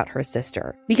stories about her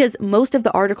sister, because most of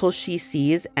the articles she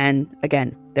sees, and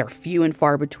again, they're few and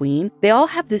far between, they all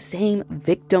have the same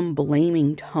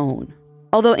victim-blaming tone.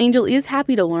 Although Angel is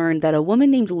happy to learn that a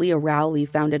woman named Leah Rowley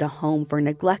founded a home for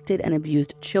neglected and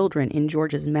abused children in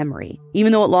Georgia's memory.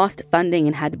 Even though it lost funding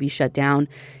and had to be shut down,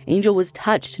 Angel was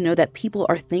touched to know that people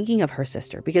are thinking of her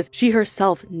sister because she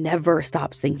herself never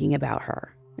stops thinking about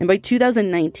her. And by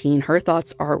 2019, her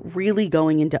thoughts are really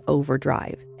going into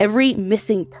overdrive. Every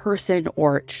missing person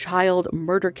or child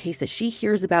murder case that she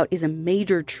hears about is a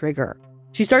major trigger.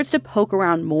 She starts to poke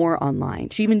around more online.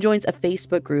 She even joins a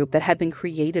Facebook group that had been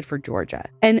created for Georgia.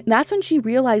 And that's when she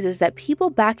realizes that people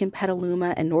back in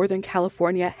Petaluma and Northern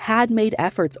California had made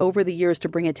efforts over the years to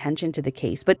bring attention to the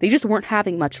case, but they just weren't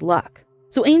having much luck.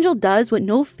 So Angel does what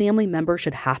no family member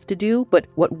should have to do, but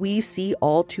what we see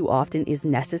all too often is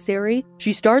necessary.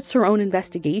 She starts her own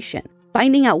investigation,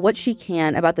 finding out what she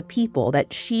can about the people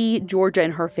that she, Georgia,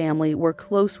 and her family were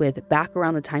close with back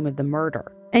around the time of the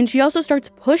murder. And she also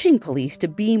starts pushing police to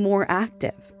be more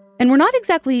active. And we're not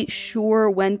exactly sure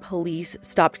when police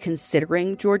stopped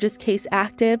considering Georgia's case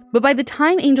active, but by the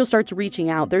time Angel starts reaching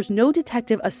out, there's no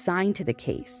detective assigned to the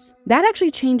case. That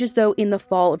actually changes, though, in the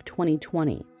fall of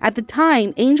 2020. At the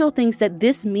time, Angel thinks that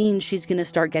this means she's going to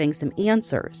start getting some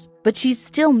answers, but she's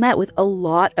still met with a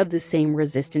lot of the same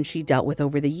resistance she dealt with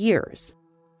over the years.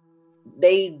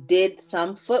 They did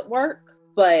some footwork,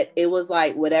 but it was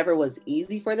like whatever was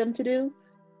easy for them to do.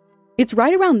 It's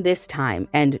right around this time,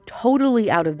 and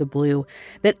totally out of the blue,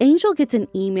 that Angel gets an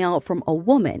email from a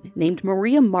woman named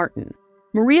Maria Martin.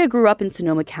 Maria grew up in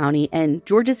Sonoma County, and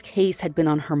Georgia's case had been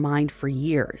on her mind for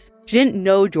years. She didn't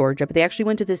know Georgia, but they actually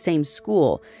went to the same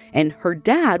school, and her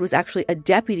dad was actually a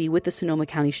deputy with the Sonoma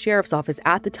County Sheriff's Office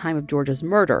at the time of Georgia's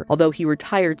murder, although he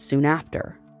retired soon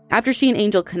after. After she and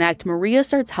Angel connect, Maria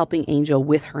starts helping Angel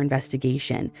with her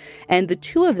investigation, and the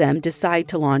two of them decide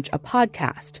to launch a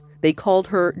podcast. They called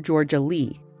her Georgia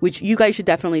Lee, which you guys should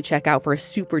definitely check out for a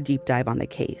super deep dive on the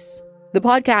case. The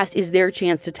podcast is their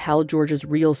chance to tell Georgia's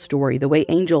real story the way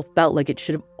Angel felt like it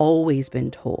should have always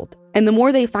been told. And the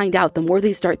more they find out, the more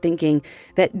they start thinking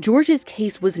that Georgia's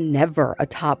case was never a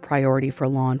top priority for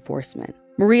law enforcement.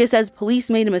 Maria says police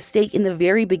made a mistake in the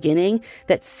very beginning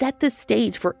that set the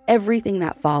stage for everything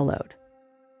that followed.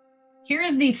 Here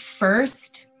is the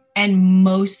first and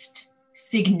most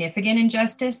significant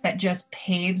injustice that just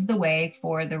paves the way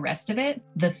for the rest of it.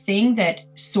 The thing that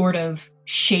sort of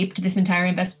shaped this entire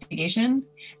investigation,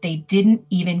 they didn't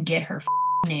even get her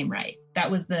name right. That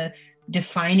was the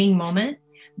defining moment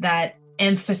that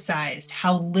emphasized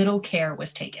how little care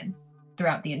was taken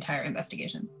throughout the entire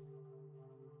investigation.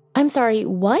 I'm sorry,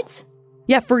 what?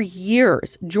 Yeah, for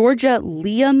years, Georgia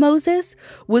Leah Moses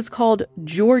was called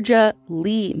Georgia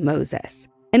Lee Moses.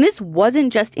 And this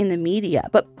wasn't just in the media,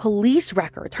 but police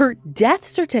records, her death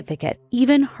certificate,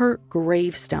 even her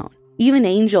gravestone. Even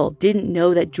Angel didn't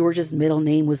know that Georgia's middle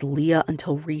name was Leah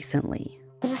until recently.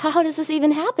 How does this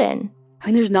even happen? I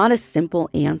mean, there's not a simple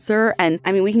answer. And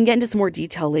we can get into some more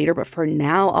detail later, but for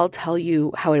now, I'll tell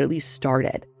you how it at least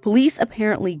started. Police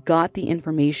apparently got the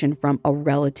information from a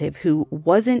relative who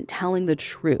wasn't telling the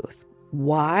truth.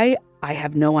 Why? I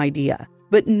have no idea.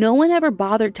 But no one ever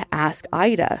bothered to ask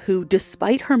Ida, who,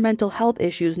 despite her mental health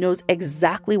issues, knows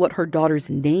exactly what her daughter's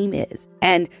name is.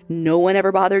 And no one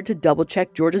ever bothered to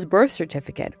double-check Georgia's birth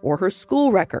certificate or her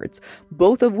school records,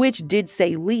 both of which did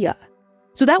say Leah.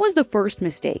 So that was the first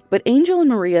mistake, but Angel and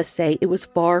Maria say it was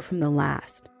far from the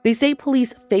last. They say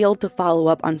police failed to follow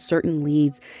up on certain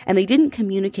leads, and they didn't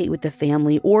communicate with the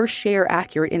family or share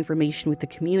accurate information with the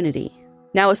community.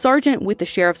 Now, a sergeant with the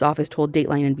sheriff's office told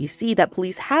Dateline NBC that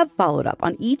police have followed up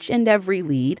on each and every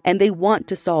lead, and they want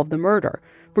to solve the murder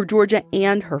for Georgia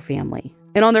and her family.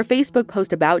 And on their Facebook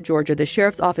post about Georgia, the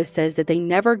sheriff's office says that they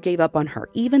never gave up on her,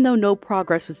 even though no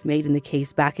progress was made in the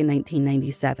case back in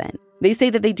 1997. They say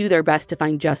that they do their best to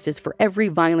find justice for every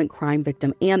violent crime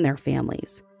victim and their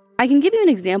families. I can give you an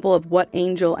example of what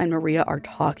Angel and Maria are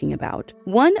talking about.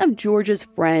 One of Georgia's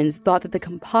friends thought that the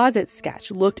composite sketch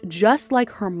looked just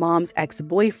like her mom's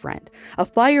ex-boyfriend, a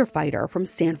firefighter from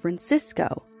San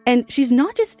Francisco. And she's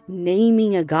not just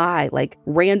naming a guy like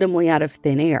randomly out of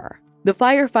thin air. The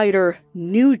firefighter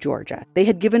knew Georgia. They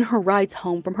had given her rides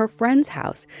home from her friend's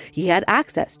house. He had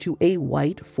access to a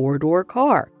white 4-door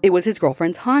car. It was his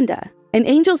girlfriend's Honda. And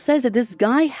Angel says that this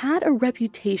guy had a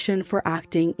reputation for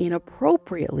acting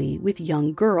inappropriately with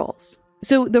young girls.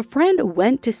 So the friend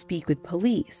went to speak with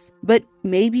police, but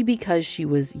maybe because she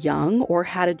was young or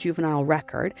had a juvenile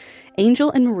record,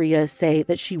 Angel and Maria say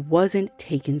that she wasn't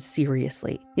taken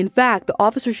seriously. In fact, the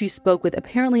officer she spoke with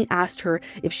apparently asked her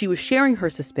if she was sharing her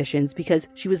suspicions because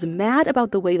she was mad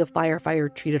about the way the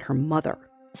firefighter treated her mother.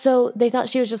 So they thought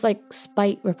she was just like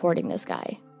spite reporting this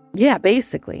guy. Yeah,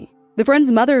 basically. The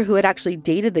friend's mother, who had actually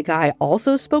dated the guy,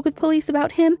 also spoke with police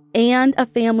about him, and a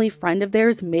family friend of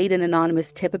theirs made an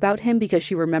anonymous tip about him because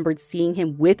she remembered seeing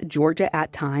him with Georgia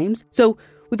at times. So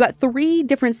we've got 3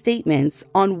 different statements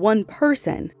on one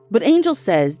person, but Angel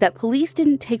says that police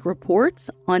didn't take reports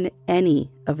on any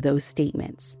of those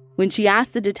statements. When she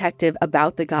asked the detective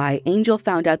about the guy, Angel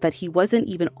found out that he wasn't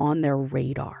even on their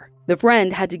radar. The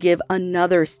friend had to give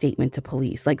another statement to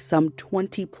police, like some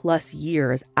 20 plus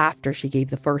years after she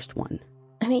gave the first one.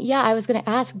 I was going to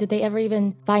ask, did they ever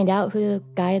even find out who the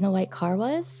guy in the white car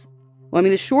was? Well,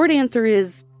 the short answer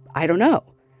is, I don't know.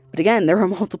 But again, there are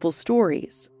multiple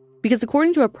stories. Because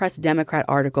according to a Press Democrat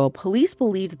article, police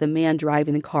believed that the man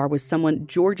driving the car was someone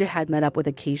Georgia had met up with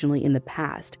occasionally in the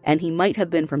past, and he might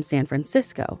have been from San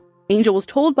Francisco. Angel was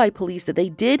told by police that they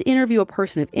did interview a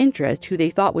person of interest who they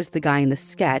thought was the guy in the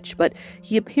sketch, but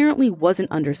he apparently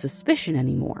wasn't under suspicion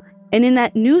anymore. And in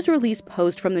that news release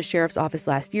post from the sheriff's office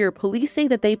last year, police say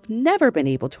that they've never been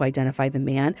able to identify the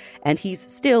man, and he's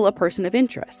still a person of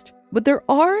interest. But there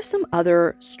are some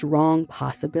other strong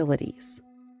possibilities.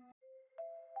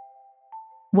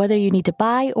 Whether you need to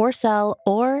buy or sell,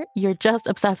 or you're just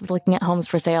obsessed with looking at homes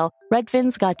for sale,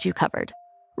 Redfin's got you covered.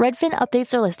 Redfin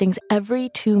updates their listings every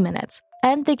 2 minutes,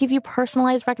 and they give you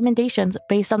personalized recommendations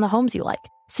based on the homes you like,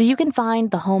 so you can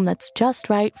find the home that's just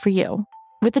right for you.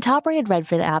 With the top-rated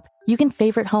Redfin app, you can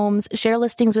favorite homes, share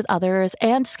listings with others,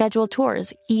 and schedule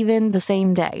tours, even the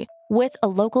same day, with a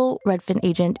local Redfin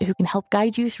agent who can help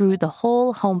guide you through the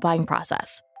whole home buying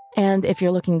process. And if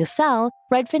you're looking to sell,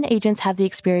 Redfin agents have the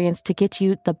experience to get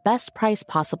you the best price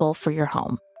possible for your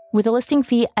home. With a listing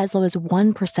fee as low as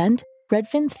 1%,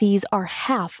 Redfin's fees are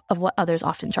half of what others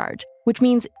often charge, which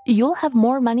means you'll have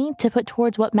more money to put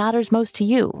towards what matters most to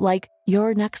you, like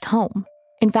your next home.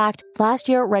 In fact, last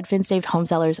year, Redfin saved home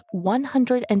sellers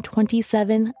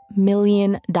 $127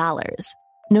 million.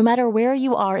 No matter where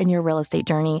you are in your real estate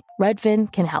journey,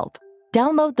 Redfin can help.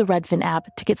 Download the Redfin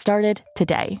app to get started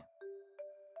today.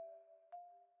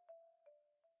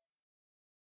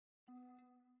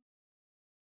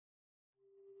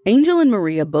 Angel and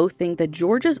Maria both think that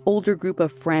Georgia's older group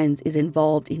of friends is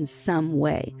involved in some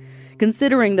way,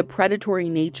 considering the predatory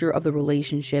nature of the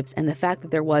relationships and the fact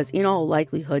that there was, in all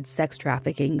likelihood, sex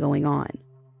trafficking going on.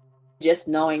 Just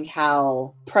knowing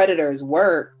how predators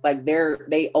work, like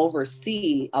they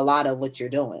oversee a lot of what you're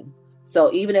doing.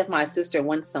 So even if my sister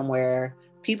went somewhere,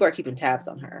 people are keeping tabs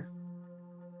on her.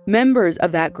 Members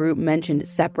of that group mentioned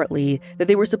separately that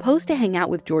they were supposed to hang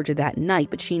out with Georgia that night,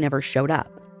 but she never showed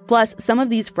up. Plus, some of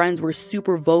these friends were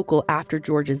super vocal after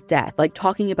Georgia's death, like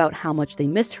talking about how much they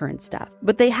missed her and stuff.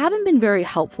 But they haven't been very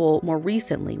helpful more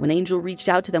recently when Angel reached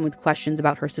out to them with questions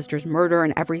about her sister's murder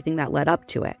and everything that led up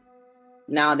to it.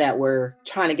 Now that we're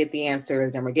trying to get the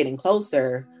answers and we're getting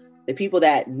closer, the people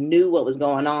that knew what was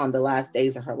going on the last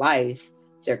days of her life,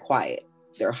 they're quiet.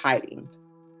 They're hiding.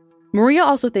 Maria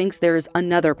also thinks there's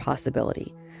another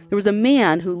possibility. There was a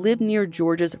man who lived near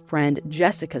Georgia's friend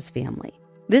Jessica's family.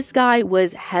 This guy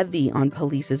was heavy on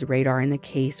police's radar in the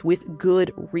case with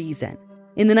good reason.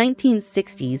 In the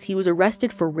 1960s, he was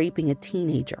arrested for raping a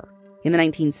teenager. In the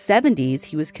 1970s,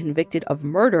 he was convicted of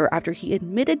murder after he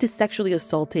admitted to sexually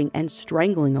assaulting and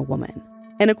strangling a woman.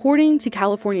 And according to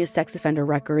California sex offender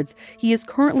records, he is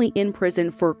currently in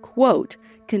prison for, quote,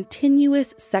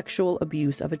 continuous sexual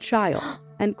abuse of a child,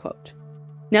 end quote.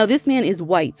 Now, this man is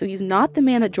white, so he's not the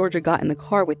man that Georgia got in the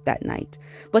car with that night.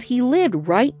 But he lived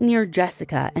right near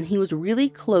Jessica, and he was really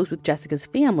close with Jessica's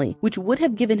family, which would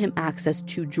have given him access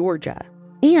to Georgia.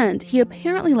 And he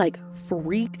apparently,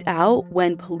 freaked out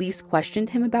when police questioned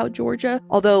him about Georgia,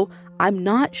 although I'm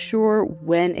not sure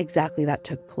when exactly that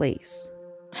took place.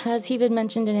 Has he been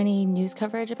mentioned in any news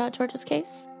coverage about Georgia's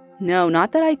case? No,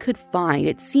 not that I could find.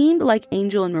 It seemed like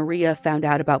Angel and Maria found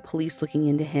out about police looking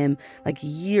into him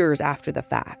years after the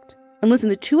fact. And listen,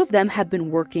 the two of them have been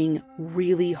working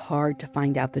really hard to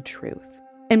find out the truth.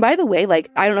 And by the way,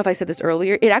 I don't know if I said this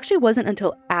earlier, it actually wasn't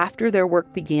until after their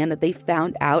work began that they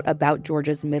found out about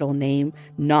Georgia's middle name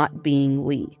not being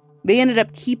Lee. They ended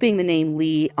up keeping the name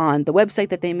Lee on the website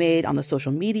that they made, on the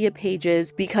social media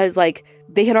pages, because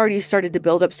they had already started to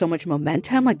build up so much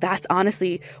momentum. That's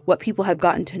honestly what people have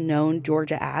gotten to know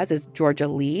Georgia as Georgia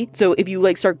Lee. So if you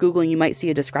start Googling, you might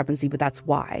see a discrepancy, but that's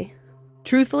why.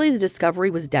 Truthfully, the discovery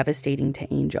was devastating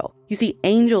to Angel. You see,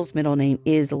 Angel's middle name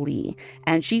is Lee,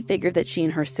 and she figured that she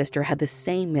and her sister had the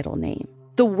same middle name.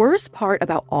 The worst part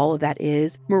about all of that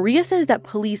is, Maria says that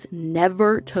police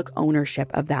never took ownership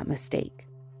of that mistake.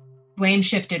 Blame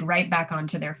shifted right back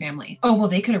onto their family. Oh, well,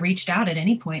 they could have reached out at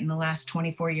any point in the last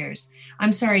 24 years.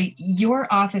 I'm sorry, your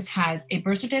office has a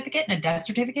birth certificate and a death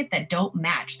certificate that don't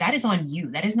match. That is on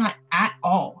you. That is not at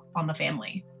all on the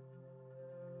family.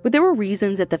 But there were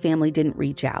reasons that the family didn't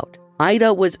reach out.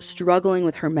 Ida was struggling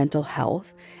with her mental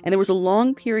health, and there was a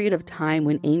long period of time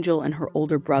when Angel and her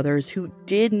older brothers, who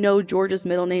did know Georgia's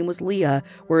middle name was Leah,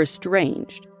 were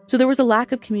estranged. So there was a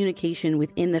lack of communication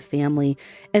within the family,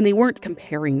 and they weren't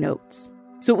comparing notes.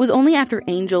 So it was only after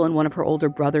Angel and one of her older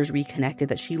brothers reconnected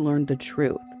that she learned the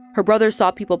truth. Her brother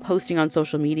saw people posting on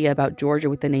social media about Georgia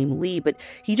with the name Lee, but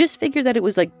he just figured that it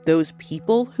was those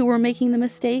people who were making the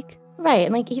mistake. Right,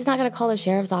 and he's not going to call the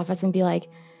sheriff's office and be like,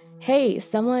 hey,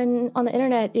 someone on the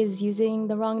internet is using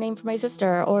the wrong name for my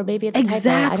sister, or maybe it's a typo,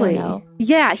 I don't know.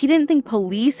 Yeah, he didn't think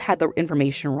police had the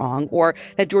information wrong, or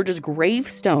that Georgia's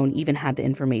gravestone even had the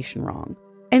information wrong.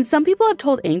 And some people have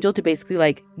told Angel to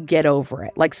basically, get over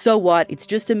it. So what? It's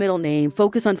just a middle name.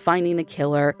 Focus on finding the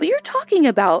killer. But you're talking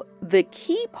about the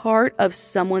key part of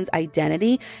someone's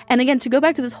identity. And again, to go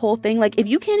back to this whole thing, if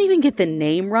you can't even get the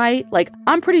name right,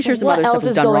 I'm pretty sure some other stuff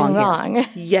was done wrong here.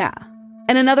 Yeah.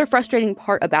 And another frustrating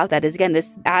part about that is, again,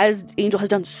 as Angel has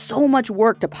done so much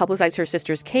work to publicize her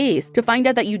sister's case, to find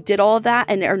out that you did all of that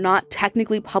and are not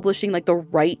technically publishing the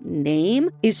right name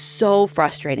is so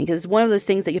frustrating, because it's one of those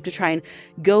things that you have to try and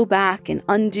go back and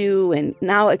undo and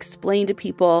now explain to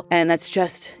people. And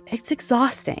it's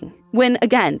exhausting when,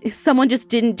 again, someone just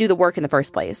didn't do the work in the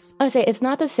first place. I would say it's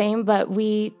not the same, but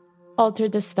we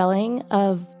altered the spelling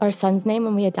of our son's name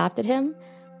when we adopted him.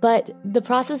 But the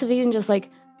process of even just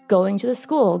going to the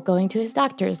school, going to his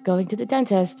doctors, going to the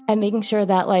dentist, and making sure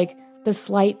that the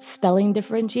slight spelling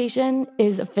differentiation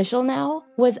is official now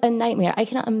was a nightmare. I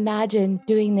cannot imagine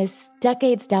doing this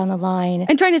decades down the line.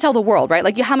 And trying to tell the world, right?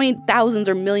 Like, how many thousands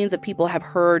or millions of people have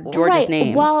heard Georgia's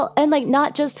name? Well, and like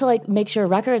not just to like make sure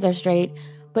records are straight,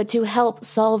 but to help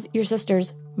solve your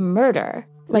sister's murder.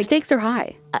 The stakes are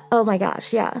high. Oh my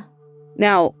gosh, yeah.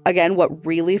 Now, again, what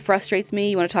really frustrates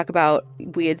me, you want to talk about,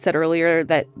 we had said earlier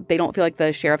that they don't feel like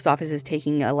the sheriff's office is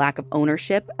taking a lack of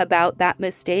ownership about that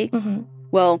mistake. Mm-hmm.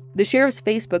 Well, the sheriff's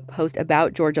Facebook post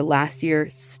about Georgia last year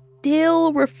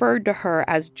still referred to her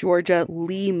as Georgia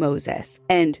Lee Moses.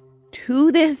 And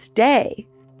to this day,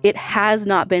 it has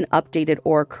not been updated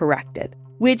or corrected,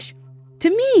 which to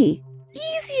me,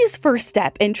 easiest first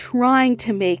step in trying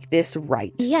to make this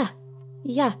right. Yeah.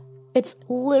 It's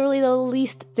literally the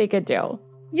least they could do.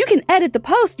 You can edit the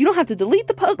post. You don't have to delete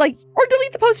the post, or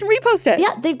delete the post and repost it.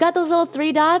 Yeah, they've got those little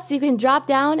 3 dots. You can drop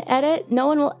down, edit. No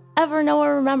one will ever know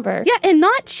or remember. Yeah, and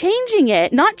not changing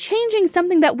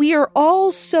something that we are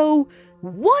all so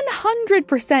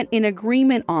 100% in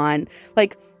agreement on,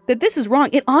 that this is wrong.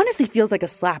 It honestly feels like a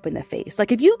slap in the face.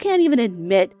 If you can't even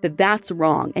admit that that's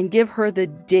wrong and give her the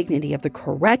dignity of the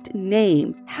correct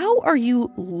name, how are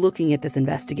you looking at this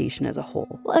investigation as a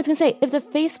whole? Well, I was going to say, if the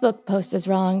Facebook post is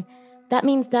wrong, that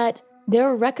means that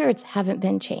their records haven't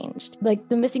been changed.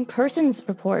 The missing persons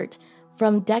report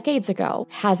from decades ago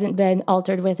hasn't been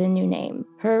altered with a new name.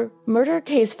 Her murder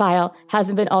case file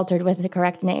hasn't been altered with the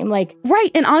correct name.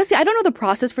 Right. And honestly, I don't know the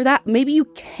process for that. Maybe you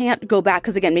can't go back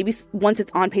because, again, maybe once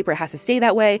it's on paper, it has to stay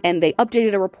that way. And they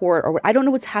updated a report, or I don't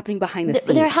know what's happening behind the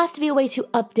scenes. There has to be a way to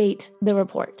update the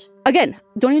report. Again,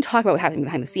 don't even talk about what's happening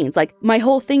behind the scenes. My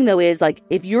whole thing, though, is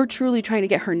if you're truly trying to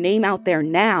get her name out there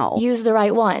now, use the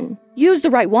right one. Use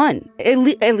the right one. At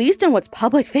least in what's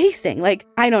public facing.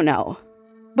 I don't know.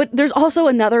 But there's also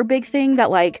another big thing that,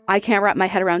 I can't wrap my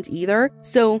head around either.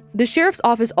 So the sheriff's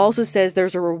office also says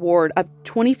there's a reward of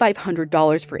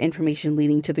 $2,500 for information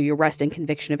leading to the arrest and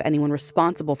conviction of anyone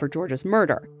responsible for Georgia's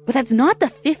murder. But that's not the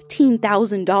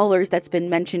 $15,000 that's been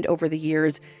mentioned over the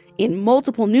years in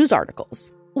multiple news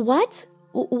articles. What?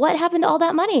 What happened to all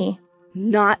that money?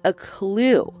 Not a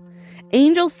clue.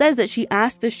 Angel says that she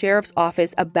asked the sheriff's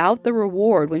office about the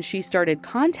reward when she started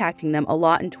contacting them a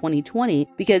lot in 2020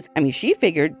 because, she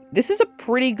figured this is a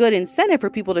pretty good incentive for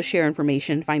people to share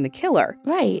information and find the killer.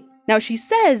 Right. Now, she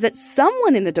says that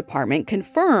someone in the department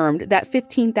confirmed that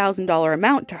 $15,000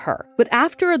 amount to her. But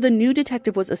after the new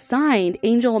detective was assigned,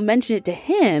 Angel mentioned it to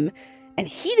him, and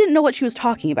he didn't know what she was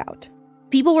talking about.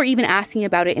 People were even asking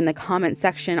about it in the comment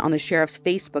section on the sheriff's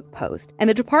Facebook post. And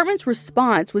the department's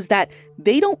response was that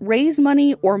they don't raise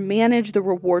money or manage the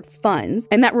reward funds,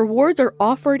 and that rewards are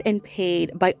offered and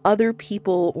paid by other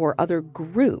people or other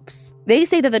groups. They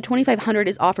say that the $2,500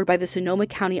 is offered by the Sonoma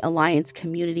County Alliance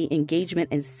Community Engagement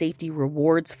and Safety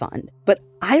Rewards Fund. But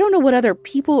I don't know what other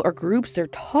people or groups they're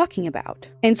talking about.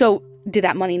 And so, did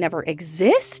that money never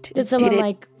exist? Did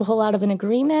someone pull out of an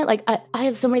agreement? I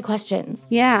have so many questions.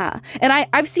 Yeah. And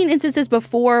I've seen instances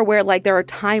before where there are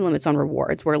time limits on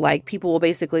rewards where people will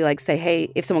basically say,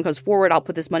 hey, if someone comes forward, I'll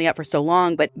put this money up for so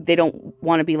long, but they don't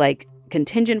want to be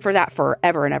contingent for that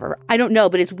forever and ever. I don't know,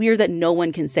 but it's weird that no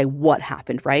one can say what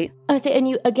happened, right? I would say, and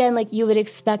you, again, you would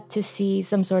expect to see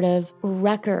some sort of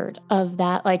record of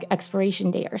that, expiration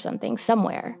date or something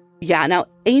somewhere. Yeah, now,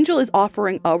 Angel is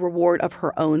offering a reward of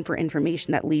her own for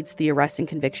information that leads to the arrest and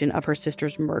conviction of her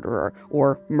sister's murderer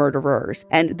or murderers.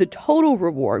 And the total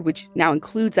reward, which now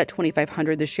includes that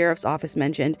 $2,500 the sheriff's office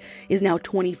mentioned, is now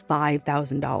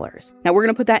 $25,000. Now, we're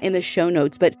going to put that in the show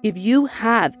notes, but if you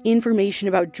have information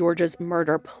about Georgia's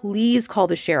murder, please call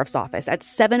the sheriff's office at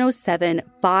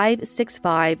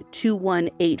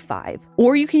 707-565-2185.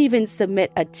 Or you can even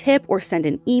submit a tip or send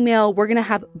an email. We're going to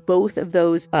have both of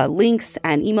those links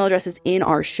and email addresses in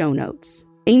our show notes.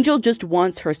 Angel just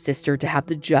wants her sister to have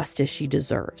the justice she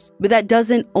deserves, but that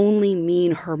doesn't only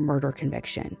mean her murder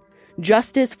conviction.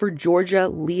 Justice for Georgia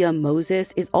Leah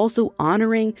Moses is also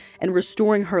honoring and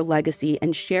restoring her legacy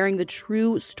and sharing the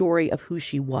true story of who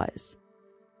she was.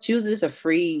 She was just a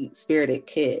free-spirited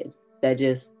kid that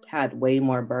just had way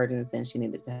more burdens than she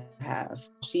needed to have.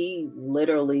 She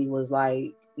literally was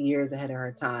years ahead of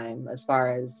her time as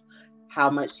far as how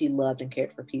much she loved and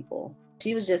cared for people.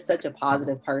 She was just such a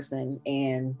positive person.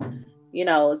 And,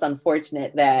 it's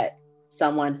unfortunate that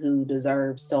someone who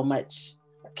deserves so much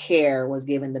care was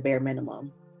given the bare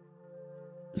minimum.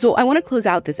 So I want to close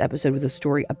out this episode with a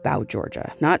story about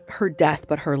Georgia, not her death,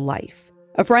 but her life.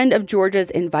 A friend of Georgia's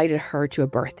invited her to a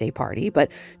birthday party, but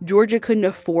Georgia couldn't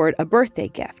afford a birthday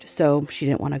gift, so she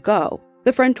didn't want to go.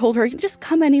 The friend told her, just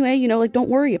come anyway, don't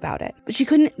worry about it. But she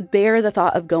couldn't bear the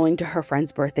thought of going to her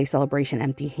friend's birthday celebration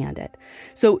empty-handed.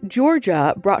 So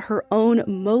Georgia brought her own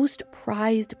most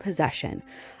prized possession,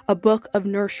 a book of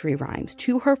nursery rhymes,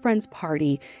 to her friend's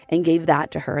party and gave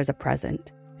that to her as a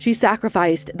present. She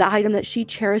sacrificed the item that she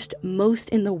cherished most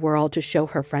in the world to show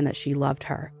her friend that she loved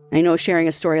her. I know sharing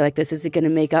a story like this isn't going to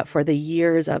make up for the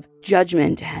years of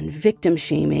judgment and victim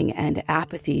shaming and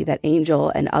apathy that Angel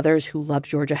and others who loved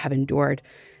Georgia have endured,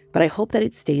 but I hope that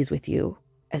it stays with you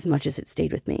as much as it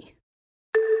stayed with me.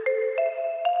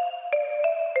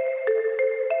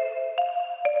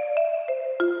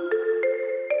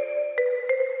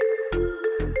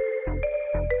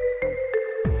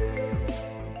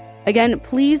 Again,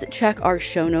 please check our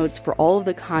show notes for all of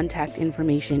the contact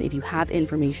information if you have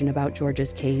information about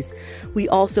Georgia's case. We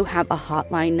also have a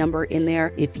hotline number in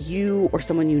there if you or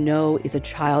someone you know is a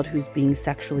child who's being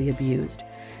sexually abused.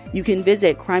 You can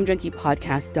visit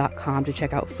crimejunkiepodcast.com to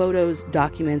check out photos,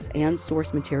 documents, and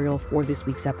source material for this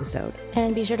week's episode.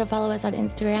 And be sure to follow us on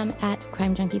Instagram at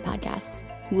Crime Junkie Podcast.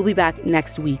 We'll be back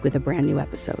next week with a brand new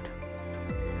episode.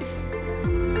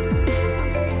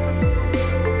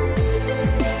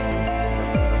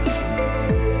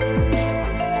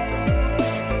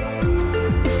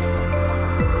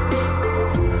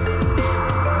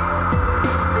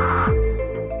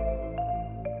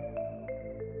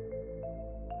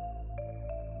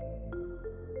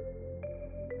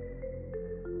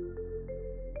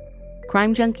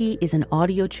 Crime Junkie is an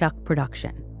Audio Chuck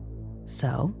production.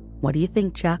 So, what do you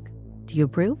think, Chuck? Do you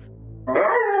approve?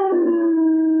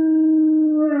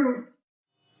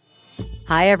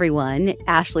 Hi, everyone.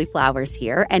 Ashley Flowers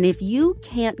here. And if you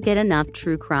can't get enough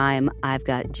true crime, I've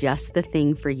got just the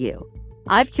thing for you.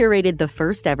 I've curated the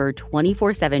first ever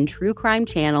 24/7 true crime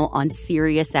channel on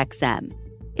SiriusXM.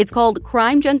 It's called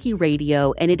Crime Junkie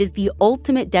Radio, and it is the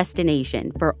ultimate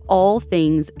destination for all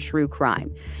things true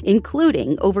crime,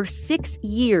 including over 6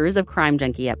 years of Crime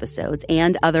Junkie episodes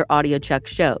and other Audio Chuck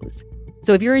shows.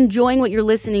 So if you're enjoying what you're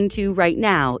listening to right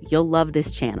now, you'll love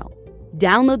this channel.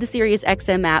 Download the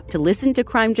SiriusXM app to listen to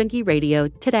Crime Junkie Radio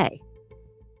today.